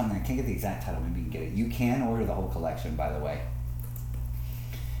books or something. I can't get the exact title. Maybe you can get it. You can order the whole collection, by the way.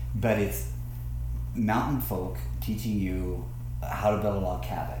 But it's mountain folk teaching you how to build a log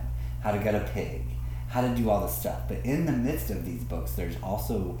cabin, how to gut a pig, how to do all this stuff. But in the midst of these books, there's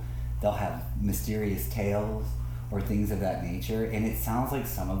also, they'll have mysterious tales or things of that nature. And it sounds like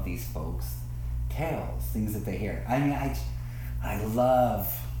some of these folks' tales, things that they hear. I mean, I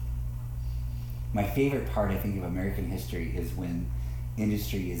love, my favorite part, I think, of American history is when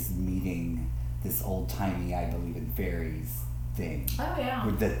industry is meeting this old-timey, I believe in fairies thing. Oh, yeah.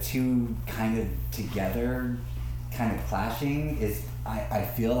 With the two kind of together, kind of clashing, is I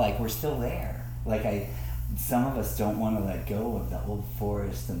feel like we're still there. Like some of us don't want to let go of the old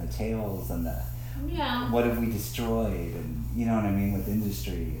forest and the tales and the what have we destroyed, and you know what I mean, with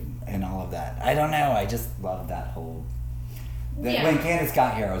industry and all of that. I don't know. I just love that whole. When Candace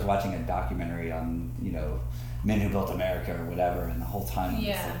got here, I was watching a documentary on men who built America or whatever, and the whole time I'm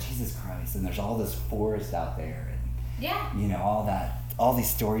just like, Jesus Christ, and there's all this forest out there, and all these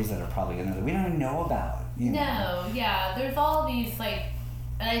stories that are probably in there that we don't even know about. There's all these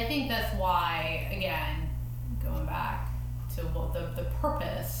and I think that's why, again, going back to the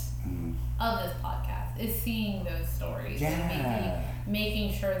purpose of this podcast is seeing those stories and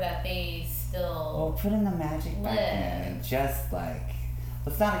making sure that they still put in the magic back in, and just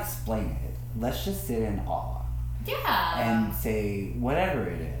let's not explain it. Let's just sit in awe. And say whatever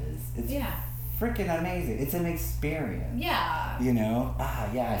it is, it's freaking amazing. It's an experience. I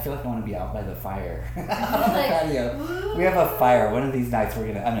feel like I want to be out by the fire. On the patio. We have a fire. One of these nights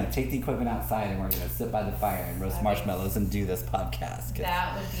I'm gonna take the equipment outside and we're gonna sit by the fire and roast marshmallows and do this podcast.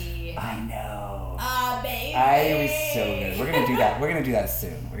 That would be. I know. Baby. It was so good. We're gonna do that. We're gonna do that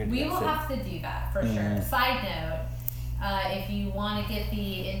soon. We will have to do that for sure. Side note, if you want to get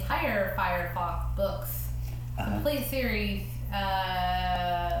the entire Firefox books complete series,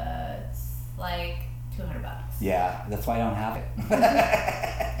 it's like $200. Yeah, that's why I don't have it.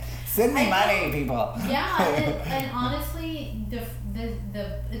 Send me money, people. And honestly, the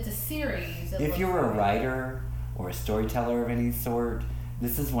it's a series. If you were a writer or a storyteller of any sort,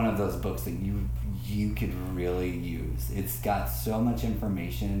 this is one of those books that you could really use. It's got so much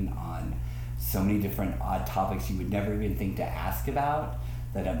information on so many different odd topics you would never even think to ask about,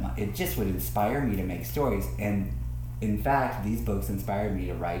 that it just would inspire me to make stories. And in fact, these books inspired me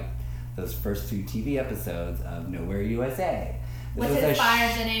to write those first 2 TV episodes of Nowhere USA. Which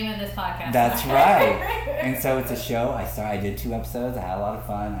inspired the name of this podcast. That's right. And so it's a show. I did 2 episodes. I had a lot of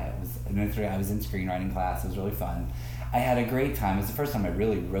fun. I was in screenwriting class. It was really fun. I had a great time. It was the first time I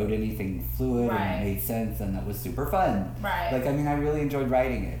really wrote anything fluid and made sense, and that was super fun. Right. Like, I mean, I really enjoyed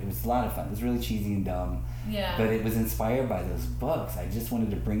writing it. It was a lot of fun. It was really cheesy and dumb. Yeah. But it was inspired by those books. I just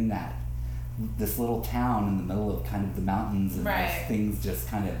wanted to bring this little town in the middle of kind of the mountains, and those things just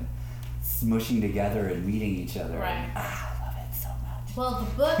kind of smushing together and meeting each other. Right. And, I love it so much. Well, the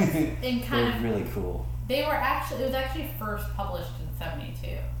books in kind of They're really cool. It was actually first published in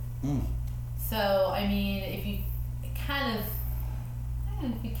 1972. So, I mean, if you kind of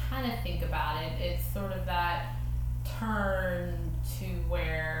think about it, it's sort of that turn to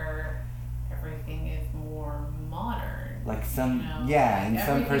where everything is more modern. Like some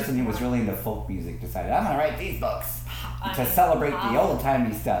person who was really into folk music decided, I'm going to write these books to celebrate the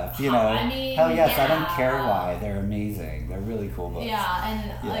old-timey stuff, you know. I mean, hell yes, I don't care why. They're amazing. They're really cool books. Yeah,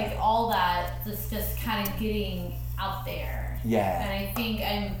 and like all that, just kind of getting out there. Yeah.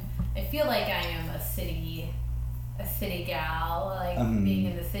 And I feel like I am a city gal, like being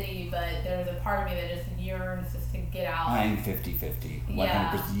in the city, but there's a part of me that just yearns just to get out. I'm 50-50.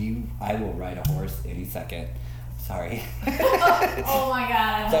 100%. I will ride a horse any second. Sorry. Oh my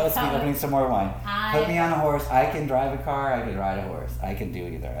God. That was me opening some more wine. Put me on a horse. I can drive a car. I can ride a horse. I can do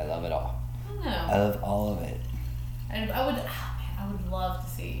either. I love it all. I love all of it. I would love to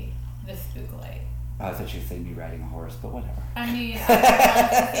see the spook light. I thought you'd say me riding a horse, but whatever. I mean, I would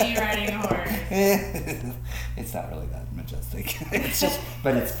love to see you riding a horse. It's not really that majestic.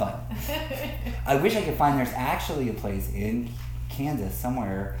 But it's fun. I wish I could find, there's actually a place in Kansas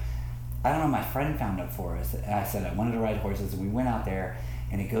somewhere. I don't know, my friend found it for us. I said I wanted to ride horses, and we went out there,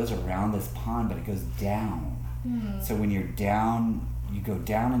 and it goes around this pond, but it goes down. So when you're down, you go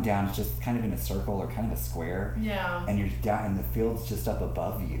down and down. It's just kind of in a circle or kind of a square. Yeah. And you're down, and the field's just up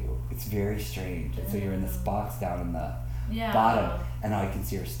above you. It's very strange. And so you're in this box down in the bottom, and all you can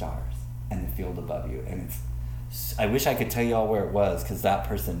see are stars and the field above you. And I wish I could tell you all where it was, because that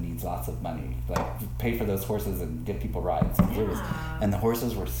person needs lots of money. Like, pay for those horses and give people rides. And the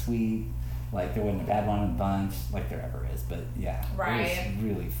horses were sweet. Like, there wasn't a bad one in a bunch, like there ever is. But yeah, it was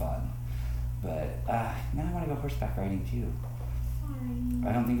really fun. But now I want to go horseback riding too.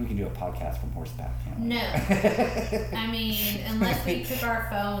 I don't think we can do a podcast from horseback, can we? No. I mean, unless we took our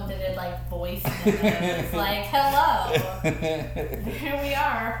phones and did like voice memos, like, hello, here we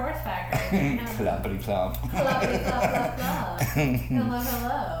are, horseback riding. Clappity clop. Clappity clop, clop, clop.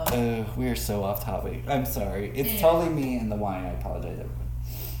 Hello. We are so off topic. I'm sorry. It's totally me and the wine. I apologize,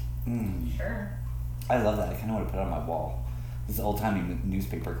 everyone. Sure. I love that. I kind of want to put it on my wall. These old-timey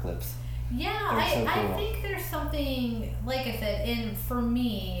newspaper clips. Yeah, I think there's something, like I said, and for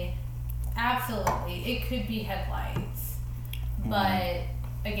me, absolutely, it could be headlights. But,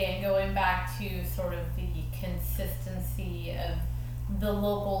 again, going back to sort of the consistency of the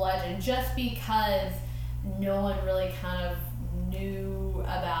local legend, just because no one really kind of knew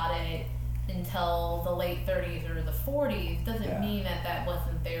about it until the late 30s or the 40s doesn't mean that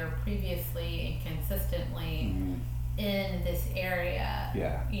wasn't there previously and consistently. In this area,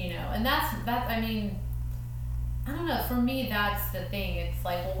 you know, and that's I mean, I don't know. For me, that's the thing. It's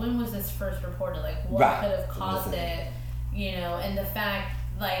like, well, when was this first reported? Like, what could have caused it? You know, and the fact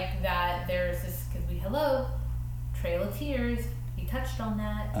like that there's this Trail of Tears. He touched on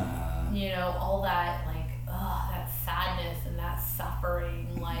that. You know, all that like that sadness and that suffering,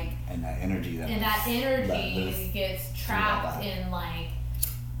 like, and that energy gets trapped in like.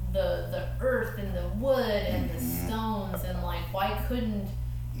 The earth and the wood and the stones, and like why couldn't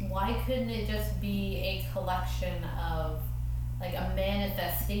it just be a collection of like a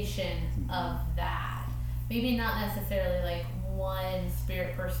manifestation of that? Maybe not necessarily like one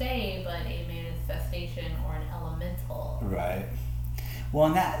spirit per se, but a manifestation or an elemental. Right.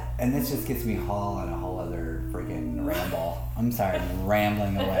 Well, and this just gets me on a whole other freaking ramble. I'm sorry, I'm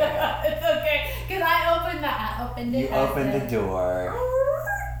rambling away. It's okay, because I opened it. You opened the door.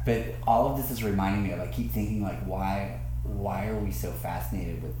 But all of this is reminding me of, I keep thinking, like, why are we so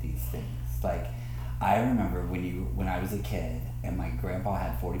fascinated with these things? Like, I remember when I was a kid, and my grandpa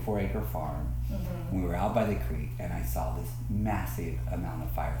had 44-acre farm, we were out by the creek, and I saw this massive amount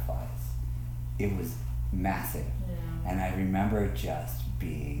of fireflies. It was massive. And I remember just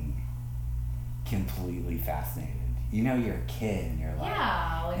being completely fascinated. you know you're a kid and you're like,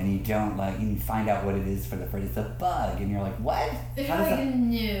 yeah, and you don't like, you find out what it is for the first, it's a bug, and you're like, what? How does that?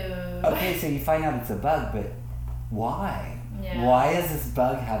 No. Okay, so you find out it's a bug, but why? Yeah. Why does this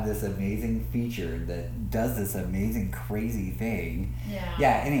bug have this amazing feature that does this amazing crazy thing? Yeah.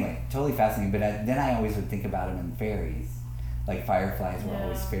 Yeah. Anyway, totally fascinating. But then I always would think about them in fairies. Like fireflies were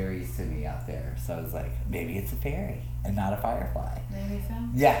always fairies to me out there. So I was like, maybe it's a fairy and not a firefly. Maybe so.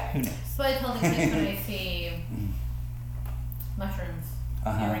 Yeah. Who knows? So I tell the kids when I see mushrooms,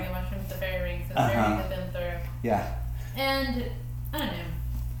 the ring of mushrooms, the fairy rings, the fairies have been through. Yeah. And I don't know.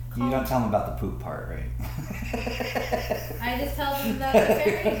 You don't tell them about the poop part, right? I just tell them that the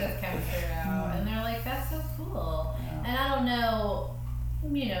fairies have come through, and they're like, "That's so cool." Yeah. And I don't know,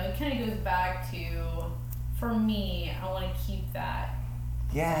 it kind of goes back to, for me, I want to keep that,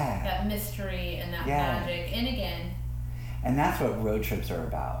 that mystery and that magic. And again, and that's what road trips are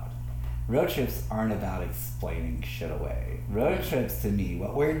about. Road trips aren't about explaining shit away. Road trips, to me,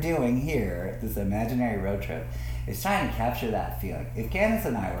 what we're doing here, this imaginary road trip, is trying to capture that feeling. If Candace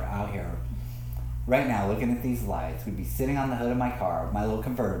and I were out here right now looking at these lights, we'd be sitting on the hood of my car, my little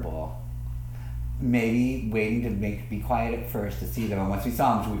convertible, maybe waiting to be quiet at first to see them, and once we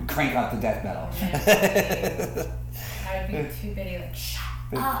saw them, we'd crank out the death metal. I would be too busy, like, shut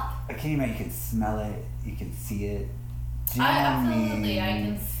up. Can you imagine? You can smell it, you can see it. Absolutely, I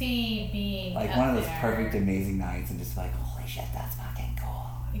can see being like one of those perfect, amazing nights, and just like, holy shit, that's fucking cool.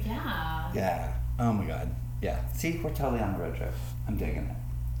 Yeah. Yeah. Oh my god. Yeah. See, we're totally on a road trip. I'm digging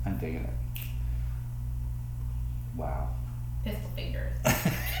it. Wow. Pistol fingers.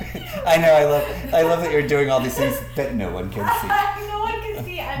 I know. I love that you're doing all these things that no one can see. No one can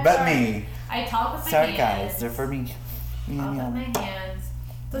see. But me. I talk with my hands. Sorry, hands. guys. They're for me. Talk with my hands.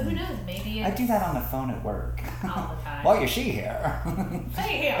 But who knows? Maybe I do that on the phone at work. All the time. Well, you're she here.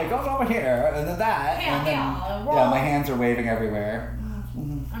 Hey here. It goes over here, and then that. Yeah, and then, yeah. My hands are waving everywhere.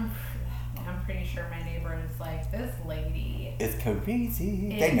 I'm pretty sure my neighbor is like, this lady. It's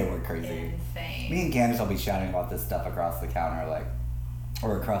crazy. They know we're crazy. Insane. Me and Candace will be shouting about this stuff across the counter,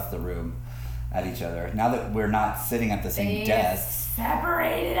 or across the room at each other. Now that we're not sitting at the same desks.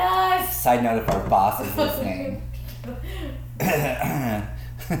 Separated us. Side note: if our boss is listening.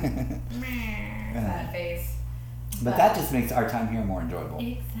 Sad face. But that just makes our time here more enjoyable.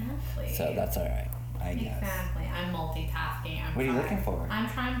 Exactly. So that's all right, I guess. Exactly. I'm multitasking. What are you looking for? I'm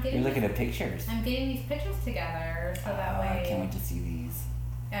trying to get. You're looking at pictures. I'm getting these pictures together so that way. I can't wait to see these.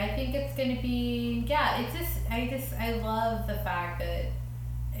 I think it's gonna be I love the fact that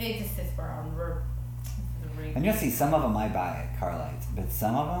it just is we're and you'll see some of them I buy at car lights, but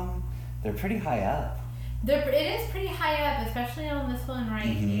some of them they're pretty high up. It is pretty high up, especially on this one right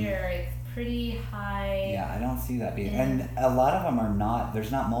here. It's pretty high. Yeah, I don't see that being. And a lot of them are not.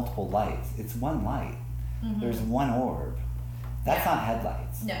 There's not multiple lights. It's one light. There's one orb. That's not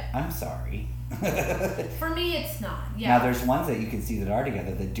headlights. No. I'm sorry. For me, it's not. Yeah. Now there's ones that you can see that are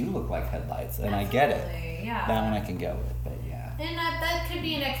together that do look like headlights, and Absolutely, I get it. Yeah. That one I can go with, but yeah. And that could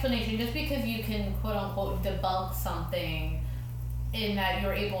be an explanation. Just because you can quote unquote debunk something, in that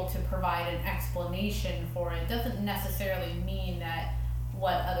you're able to provide an explanation for it, doesn't necessarily mean that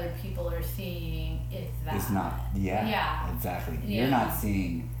what other people are seeing is that. It's not. Yeah. Yeah. Exactly. Yeah. You're not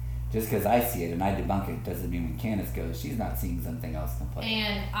seeing. Just because I see it and I debunk it doesn't mean when Candace goes, she's not seeing something else completely.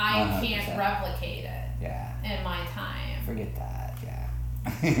 And I 100%. can't replicate it. Yeah. In my time. Forget that. Yeah.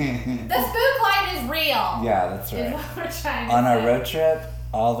 The spook light is real. Yeah, that's right. Is what we're trying to On say. our road trip,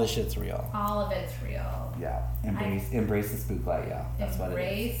 all the shit's real. All of it's real. Yeah. Embrace the spook light, yeah. That's what it is.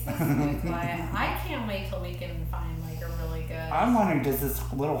 Embrace the spook light. I can't wait till we can find like a really good. I'm wondering, does this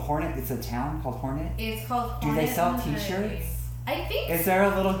little Hornet, it's a town called Hornet? It's called Hornet. Do they sell Missouri. t-shirts? I think. Is there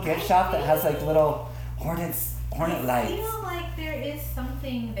a little gift shop that has like little Hornet lights? I feel like there is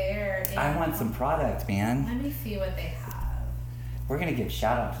something there. I want some product, man. Let me see what they have. We're gonna give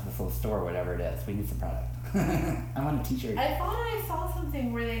shout out to this little store, whatever it is. We need some product. I want a t-shirt. I thought I saw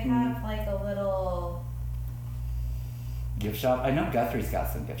something where they have like a little gift shop. I know Guthrie's got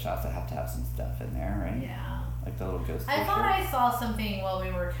some gift shops that have to have some stuff in there, right? Yeah. Like the little ghost. I thought I saw something while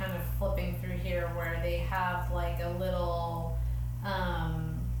we were kind of flipping through here where they have like a little,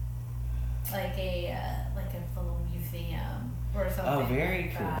 like a little museum or something. Oh, very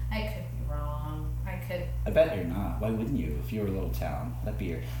like cool. That. I could be wrong. I bet you're not. Why wouldn't you? If you were a little town,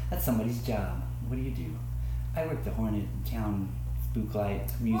 that's somebody's job. What do you do? I work the Hornet Town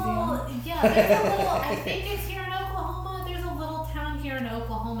Spooklight Museum. Well, yeah, there's a little. I think it's here in Oklahoma. There's a little town here in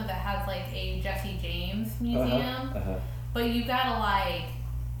Oklahoma that has like a Jesse James museum. But you gotta like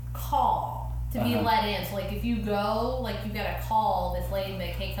call to be let in. So like if you go, like you gotta call this lady and be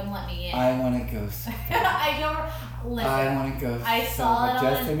like, hey, come let me in. I want to go so I don't listen. I want to go I so saw much it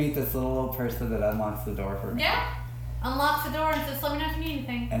just on, to meet this little person that unlocks the door for me. Yeah. Unlocks the door and says, let me know if you need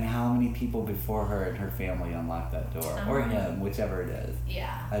anything. And how many people before her and her family unlocked that door? Or him, whichever it is.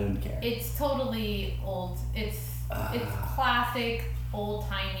 Yeah. I don't care. It's totally old. It's classic,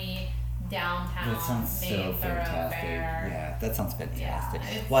 old-timey, downtown. That sounds so fantastic. Yeah, that sounds fantastic.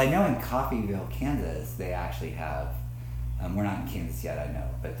 Yeah, well, I know in Coffeyville, Kansas, they actually have, we're not in Kansas yet, I know,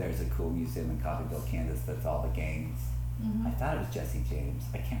 but there's a cool museum in Coffeyville, Kansas that's all the gangs. Mm-hmm. I thought it was Jesse James.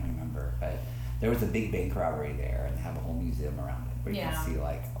 I can't remember, but there was a big bank robbery there, and they have a whole museum around it where you can see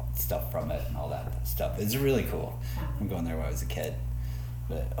like stuff from it and all that stuff. It's really cool. I'm going there when I was a kid,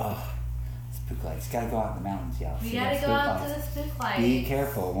 but spook lights. Gotta go out in the mountains, y'all. We gotta go out to the spook lights. Be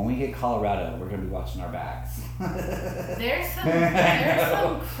careful. When we get Colorado, we're gonna be watching our backs. There's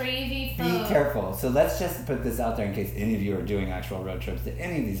some crazy folks. Be careful. So let's just put this out there in case any of you are doing actual road trips to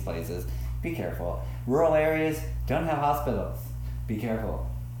any of these places. Be careful. Rural areas don't have hospitals. Be careful.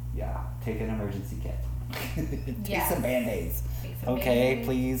 Yeah. Take an emergency kit. Take some Band-Aids. Okay, Band-Aids,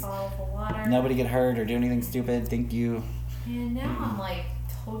 please. Water. Nobody get hurt or do anything stupid. Thank you. And now I'm like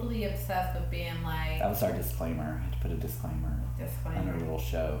totally obsessed with being like. That was our disclaimer. I had to put a disclaimer on our little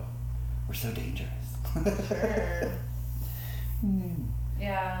show. We're so dangerous. Sure.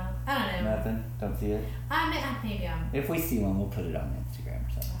 Yeah, I don't know. Nothing? Don't see it? Maybe I'm. If we see one, we'll put it on Instagram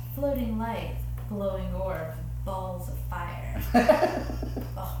or something. Floating lights, glowing orbs, balls of fire.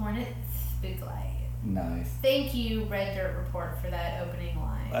 A hornet spook light. Nice. Thank you, Red Dirt Report, for that opening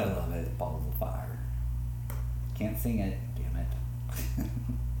line. I love it. Balls of fire. Can't sing it. Damn it.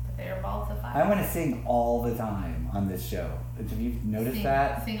 But they're balls of fire. I want to sing all the time on this show. Have you noticed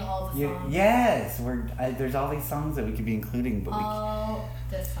that? Sing all the songs. Yes. There's all these songs that we could be including, but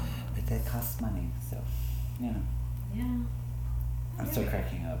the songs. But that costs money, so yeah. Yeah. I'm still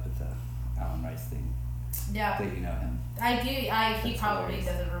cracking up at the Alan Rice thing. Yeah. That you know him. I do. He probably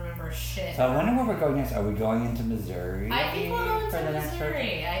doesn't remember shit. So I wonder where we're going next. Are we going into Missouri? I think we'll go into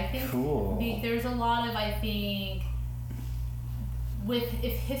Missouri. I think cool. There's a lot of, I think,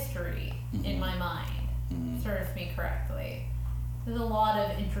 if history in my mind serves me correctly. There's a lot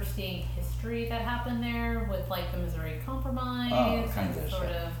of interesting history that happened there with like the Missouri Compromise. Oh, kinds of sort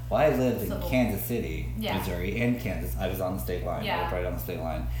of. Well, I lived in Kansas City, yeah. Missouri, and Kansas. I was on the state line. Yeah. I was right on the state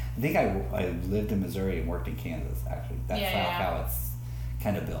line. I think I lived in Missouri and worked in Kansas. Actually, that's how it's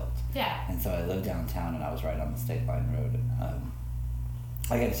kind of built. Yeah. And so I lived downtown, and I was right on the state line road. And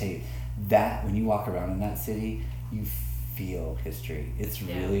I got to tell you that when you walk around in that city, you feel history. It's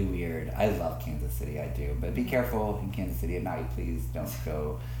really weird. I love Kansas City, I do. But be careful in Kansas City at night, please. Don't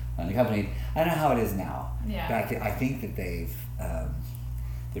go unaccompanied. I don't know how it is now. Yeah. But I think that they've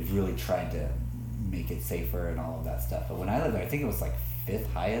really tried to make it safer and all of that stuff. But when I lived there, I think it was like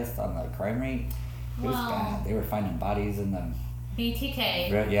 5th highest on the crime rate. It was bad. They were finding bodies in the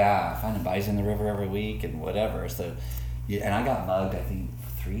BTK. Yeah, finding bodies in the river every week and whatever. So, yeah, and I got mugged, I think,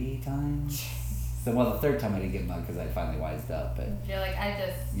 3 times. So, well, the 3rd time I didn't get mugged because I finally wised up. But you're like,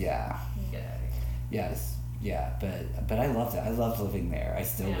 yeah. Get out of here. Yes, yeah, but I loved it. I loved living there. I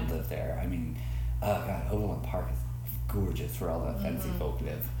still would live there. I mean, oh God, Overland Park is gorgeous where all the fancy folk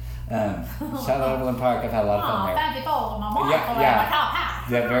live. Shout out Overland Park. I've had a lot of fun there. Fancy folk, my mom,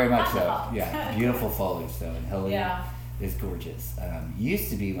 yeah, very much so. Yeah, beautiful foliage though, and Hilly is gorgeous. Used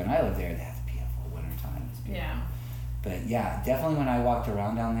to be when I lived there, that's beautiful. Wintertime is beautiful. Yeah. But yeah, definitely when I walked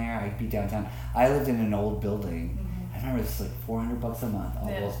around down there, I'd be downtown. I lived in an old building. I remember it was like $400 a month, all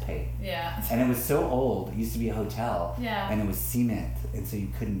bills paid. Yeah. And it was so old. It used to be a hotel. Yeah. And it was cement, and so you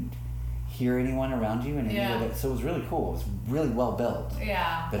couldn't hear anyone around you, and so it was really cool. It was really well built.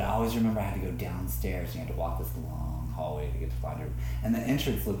 Yeah. But I always remember I had to go downstairs, and you had to walk this long hallway to get to the laundry room. And the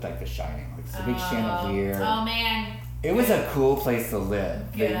entrance looked like The Shining, like it's a big chandelier. Oh man. It was a cool place to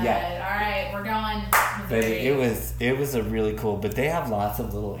live. Good. But yeah. All right, we're going. But it was a really cool. But they have lots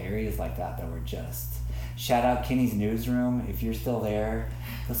of little areas like that were just. Shout out Kenny's Newsroom if you're still there.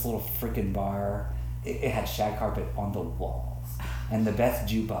 This little freaking bar. It had shag carpet on the walls and the best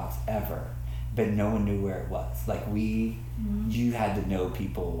jukebox ever. But no one knew where it was. Like you had to know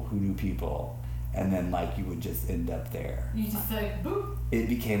people who knew people. And then, like, you would just end up there. You just like, boop. It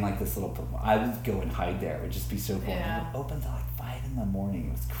became like this little... I would go and hide there. It would just be so cool. Yeah. It would open till like 5 in the morning.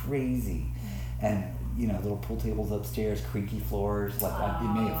 It was crazy. And, you know, little pool tables upstairs, creaky floors. Like, it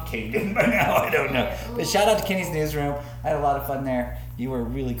may have caved in by now. I don't know. But shout out to Kenny's Newsroom. I had a lot of fun there. You were a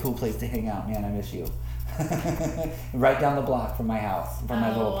really cool place to hang out. Man, I miss you. Right down the block from my house. From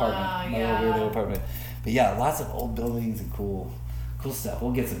my little apartment. My little weirdo apartment. But yeah, lots of old buildings and cool Cool stuff.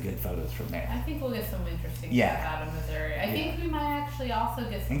 We'll get some good photos from there. I think we'll get some interesting stuff out of Missouri. I think we might actually also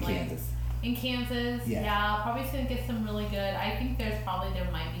get some in Kansas. Yeah, probably gonna get some really good. I think there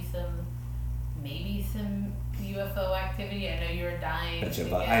might be some UFO activity. I know you were dying.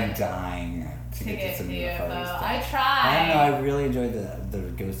 I'm dying to get some UFO stuff. I tried. I don't know. I really enjoyed the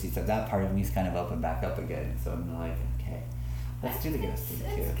ghosty stuff. That part of me's kind of opened back up again. So I'm like, okay, let's do the ghosty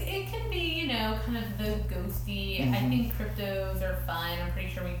too. It can be, kind of the ghosty. Mm-hmm. I think cryptos are fun. I'm pretty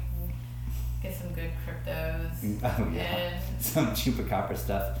sure we can get some good cryptos. Oh yeah, some chupacabra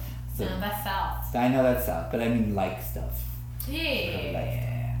stuff. So, no, that's south. I know that's south, but I mean stuff.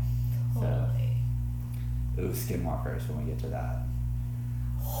 Yeah. Totally. Ooh, skinwalkers when we get to that.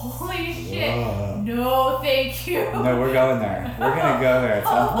 Holy shit. No, thank you. No, we're going there. We're going to go there at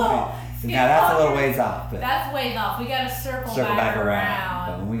some point. Now, that's a little ways off. But that's ways off. We got to circle back around.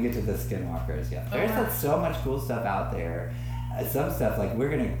 But when we get to the skinwalkers, there's so much cool stuff out there. Some stuff, like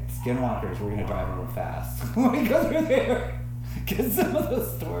skinwalkers, we're going to drive a little fast when we go through there. Because some of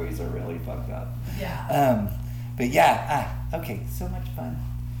those stories are really fucked up. Yeah. But yeah, okay, so much fun.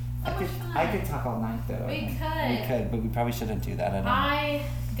 I could talk all night though. We could, but we probably shouldn't do that. I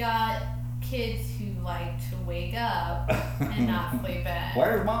got kids who like to wake up and not sleep in.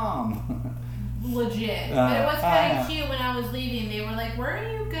 Where's mom? Legit. But it was kind of cute when I was leaving. They were like, "Where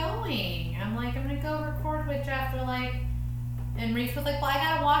are you going?" I'm like, "I'm gonna go record with you after And Reese was like, "Well, I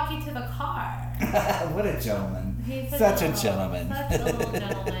gotta walk you to the car." What a gentleman. He's such a gentleman. Such a little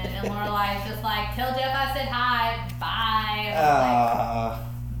gentleman. And Lorelai's just like, "Tell Jeff I said hi. Bye."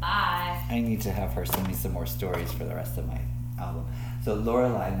 Bye. I need to have her send me some more stories for the rest of my album. So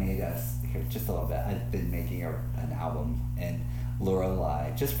Lorelai made us, here just a little bit, I've been making an album, and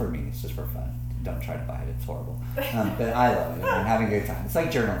Lorelai, just for me, it's just for fun. Don't try to buy it, it's horrible. But I love it, I'm having a good time. It's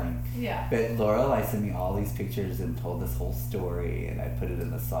like journaling. Yeah. But Lorelai sent me all these pictures and told this whole story, and I put it in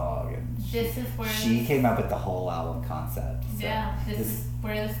the song. And she came up with the whole album concept. So this is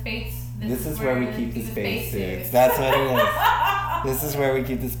where the space... This is where we keep the spacesuits. That's what it is. This is where we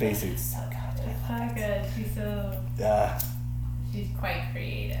keep the spacesuits. So good. So good. She's so... she's quite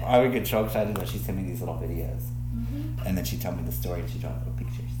creative. I would get so excited when she sent me these little videos. Mm-hmm. And then she told me the story and she draw little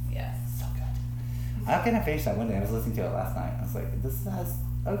pictures. Yes. So good. How can I finish that one day? I was listening to it last night. I was like, that's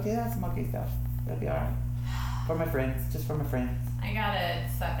some okay stuff. That'll be alright. For my friends. Just for my friends. I gotta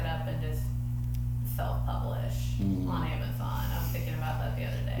suck it up and just self-publish on Amazon. I was thinking about that the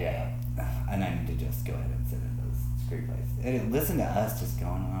other day. Yeah. And I need to just go ahead and send in those screenplays. And listen to us just going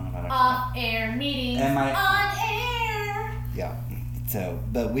on about our off-air meetings. On air. Yeah. So,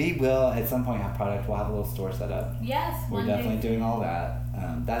 but we will at some point have product. We'll have a little store set up. Yes. We're definitely doing all that.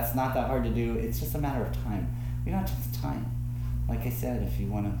 That's not that hard to do. It's just a matter of time. We don't have just time. Like I said, if you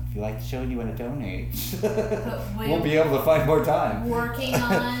like the show and you want to donate, we'll be able to find more time. Working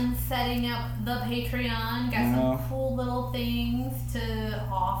on setting up the Patreon. Got some cool little things to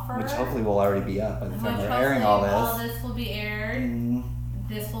offer. Which hopefully will already be up by the time we're airing all this. All this will be aired.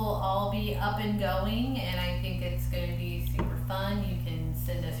 This will all be up and going, and I think it's going to be super fun. You can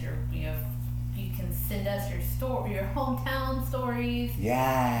send us your your hometown stories.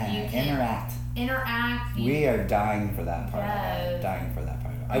 Yeah, you can interact. We are dying for that part. Yes. Dying for that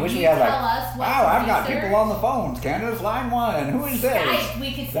part. I wish we had I've got people on the phones. Candace, line 1. Who is this? Skype.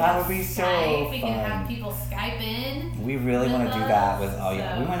 We could that would be so fun. We can have people Skype in. We really want to do that with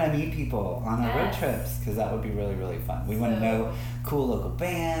we want to meet people on our road trips because that would be really, really fun. We want to know cool local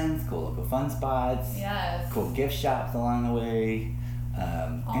bands, cool local fun spots, cool gift shops along the way,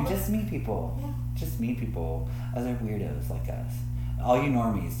 and just meet people. Yeah. Just meet people, other weirdos like us. All you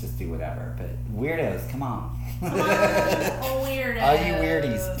normies just do whatever, but weirdos, come on. Come on, weirdos. All you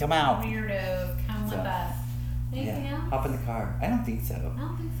weirdies, come out. Weirdos, come with us. Anything else? Hop in the car. I don't think so. I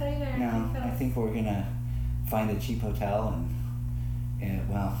don't think so either. No, I think we're gonna find a cheap hotel and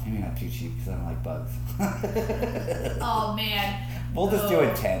well, maybe not too cheap because I don't like bugs. Oh man. We'll just do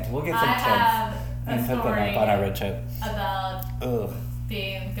a tent. We'll get some tents and put them up on our road trip. About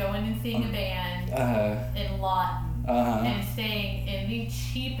going and seeing a band in Lawton and staying in the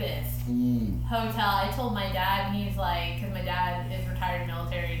cheapest hotel. I told my dad, and he's like, because my dad is retired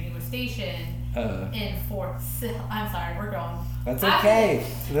military and he was stationed in Fort Sill. I'm sorry, we're going. That's okay.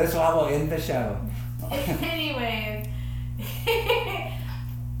 That's why we'll end the show. Anyways,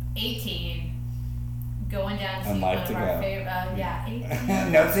 18. Going down to see one of our favorite.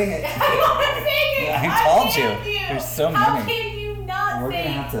 18. No, sing it. I told you. There's so many. How can you not We're sing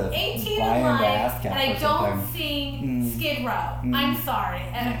gonna have to 18 fly in into life ASCAP and I don't sing Skid Row? I'm sorry.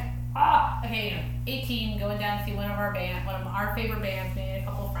 Okay, 18. Going down to see one of our favorite bands. Me and a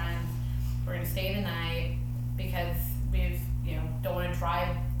couple of friends. We're gonna stay the night because we've don't want to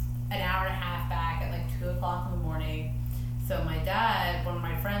drive an hour and a half back at like 2 o'clock in the morning. So my dad, one of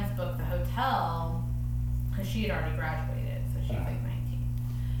my friends, booked the hotel because she had already graduated, so she's like 19.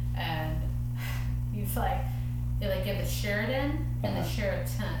 And he's like, they like give the Sheraton and the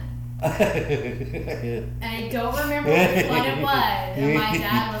Sheraton. And I don't remember which one it was. And my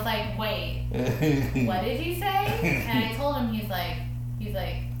dad was like, wait, what did you say? And I told him, he's like, he's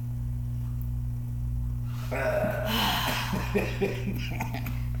like,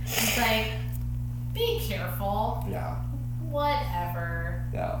 be careful. Yeah. Whatever.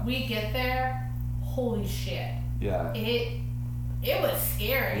 Yeah. We get there, holy shit. Yeah. It was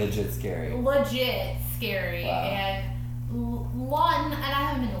scary. Legit scary. Wow. And Lawton, and I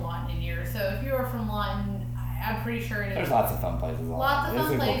haven't been to Lawton in years, so if you were from Lawton, I'm pretty sure it is. There's lots of fun places. Lots of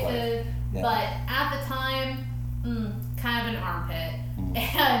fun places, yeah. But at the time, kind of an armpit.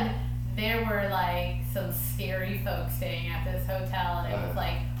 And there were like some scary folks staying at this hotel, and it was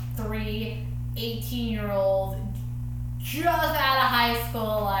like 3 18-year-olds just out of high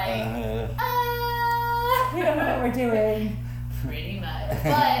school, like, we don't know what we're doing. Pretty much.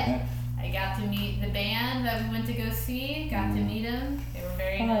 But I got to meet the band that we went to go see. Got to meet them. They were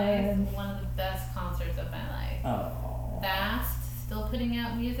very nice. One of the best concerts of my life. Oh. Fast. Still putting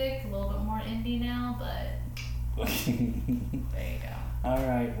out music. A little bit more indie now, but there you go. All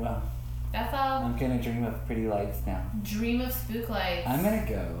right. Well. That's all. I'm gonna dream of pretty lights now. Dream of spook lights. I'm gonna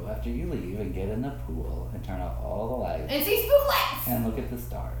go after you leave and get in the pool and turn off all the lights. And see spook lights! And look at the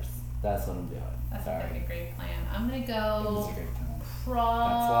stars. That's what I'm doing. That's a great plan. I'm gonna go. It's a great plan. Probably.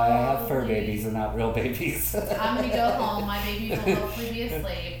 That's why I have fur babies and not real babies. I'm gonna go home. My babies will hopefully be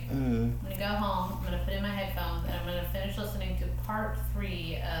asleep. I'm gonna go home. I'm gonna put in my headphones and I'm gonna finish listening to part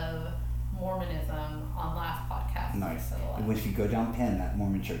 3 of Mormonism on last podcast. Nice. And if you go down Penn, that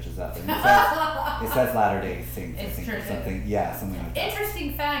Mormon church is up, and it says Latter-day Saints. It's or church. Something. Yeah, something like that.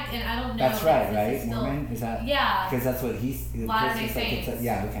 Interesting fact, and I don't know. That's right, right? Still, Mormon is that? Yeah. Because that's what he's. Latter-day Saints.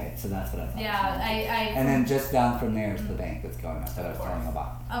 Yeah. Okay. So that's what I thought. Yeah, I. And then just down from there is the bank that's going up that I was telling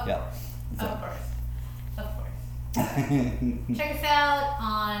about. Of course. Of course. Check us out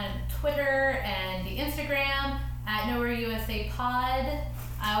on Twitter and the Instagram at Nowhere USA Pod.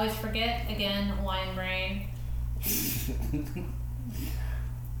 I always forget, again, wine brain.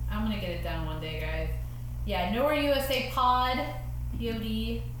 I'm gonna get it done one day, guys. Yeah, Nowhere USA Pod,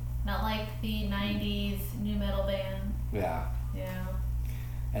 POD, not like the 90s new metal band. Yeah. Yeah.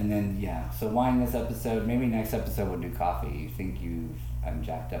 And then, so wine this episode. Maybe next episode we'll do coffee. You think I'm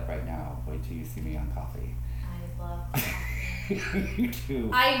jacked up right now. Wait till you see me on coffee. I love coffee. You too.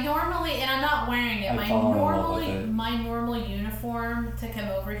 I normally, and I'm not wearing it, my normal uniform to come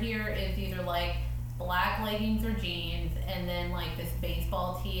over here is either like black leggings or jeans, and then like this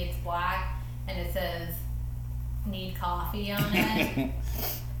baseball tee, it's black, and it says need coffee on it.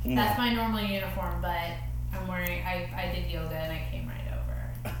 That's my normal uniform, but I'm wearing, I did yoga and I came right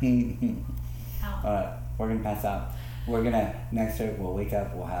over. Alright, we're gonna pass out. We're gonna, next week we'll wake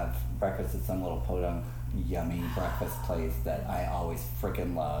up, we'll have breakfast at some little podunk yummy breakfast place that I always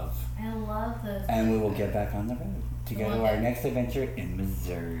freaking love. I love those. And we will get back on the road to go to our next adventure in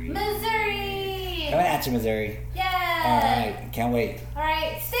Missouri. Missouri! Coming at you, Missouri. Yeah! Alright, can't wait.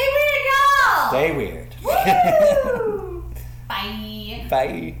 Alright, stay weird, y'all! Stay weird. Woo! Bye.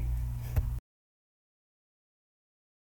 Bye.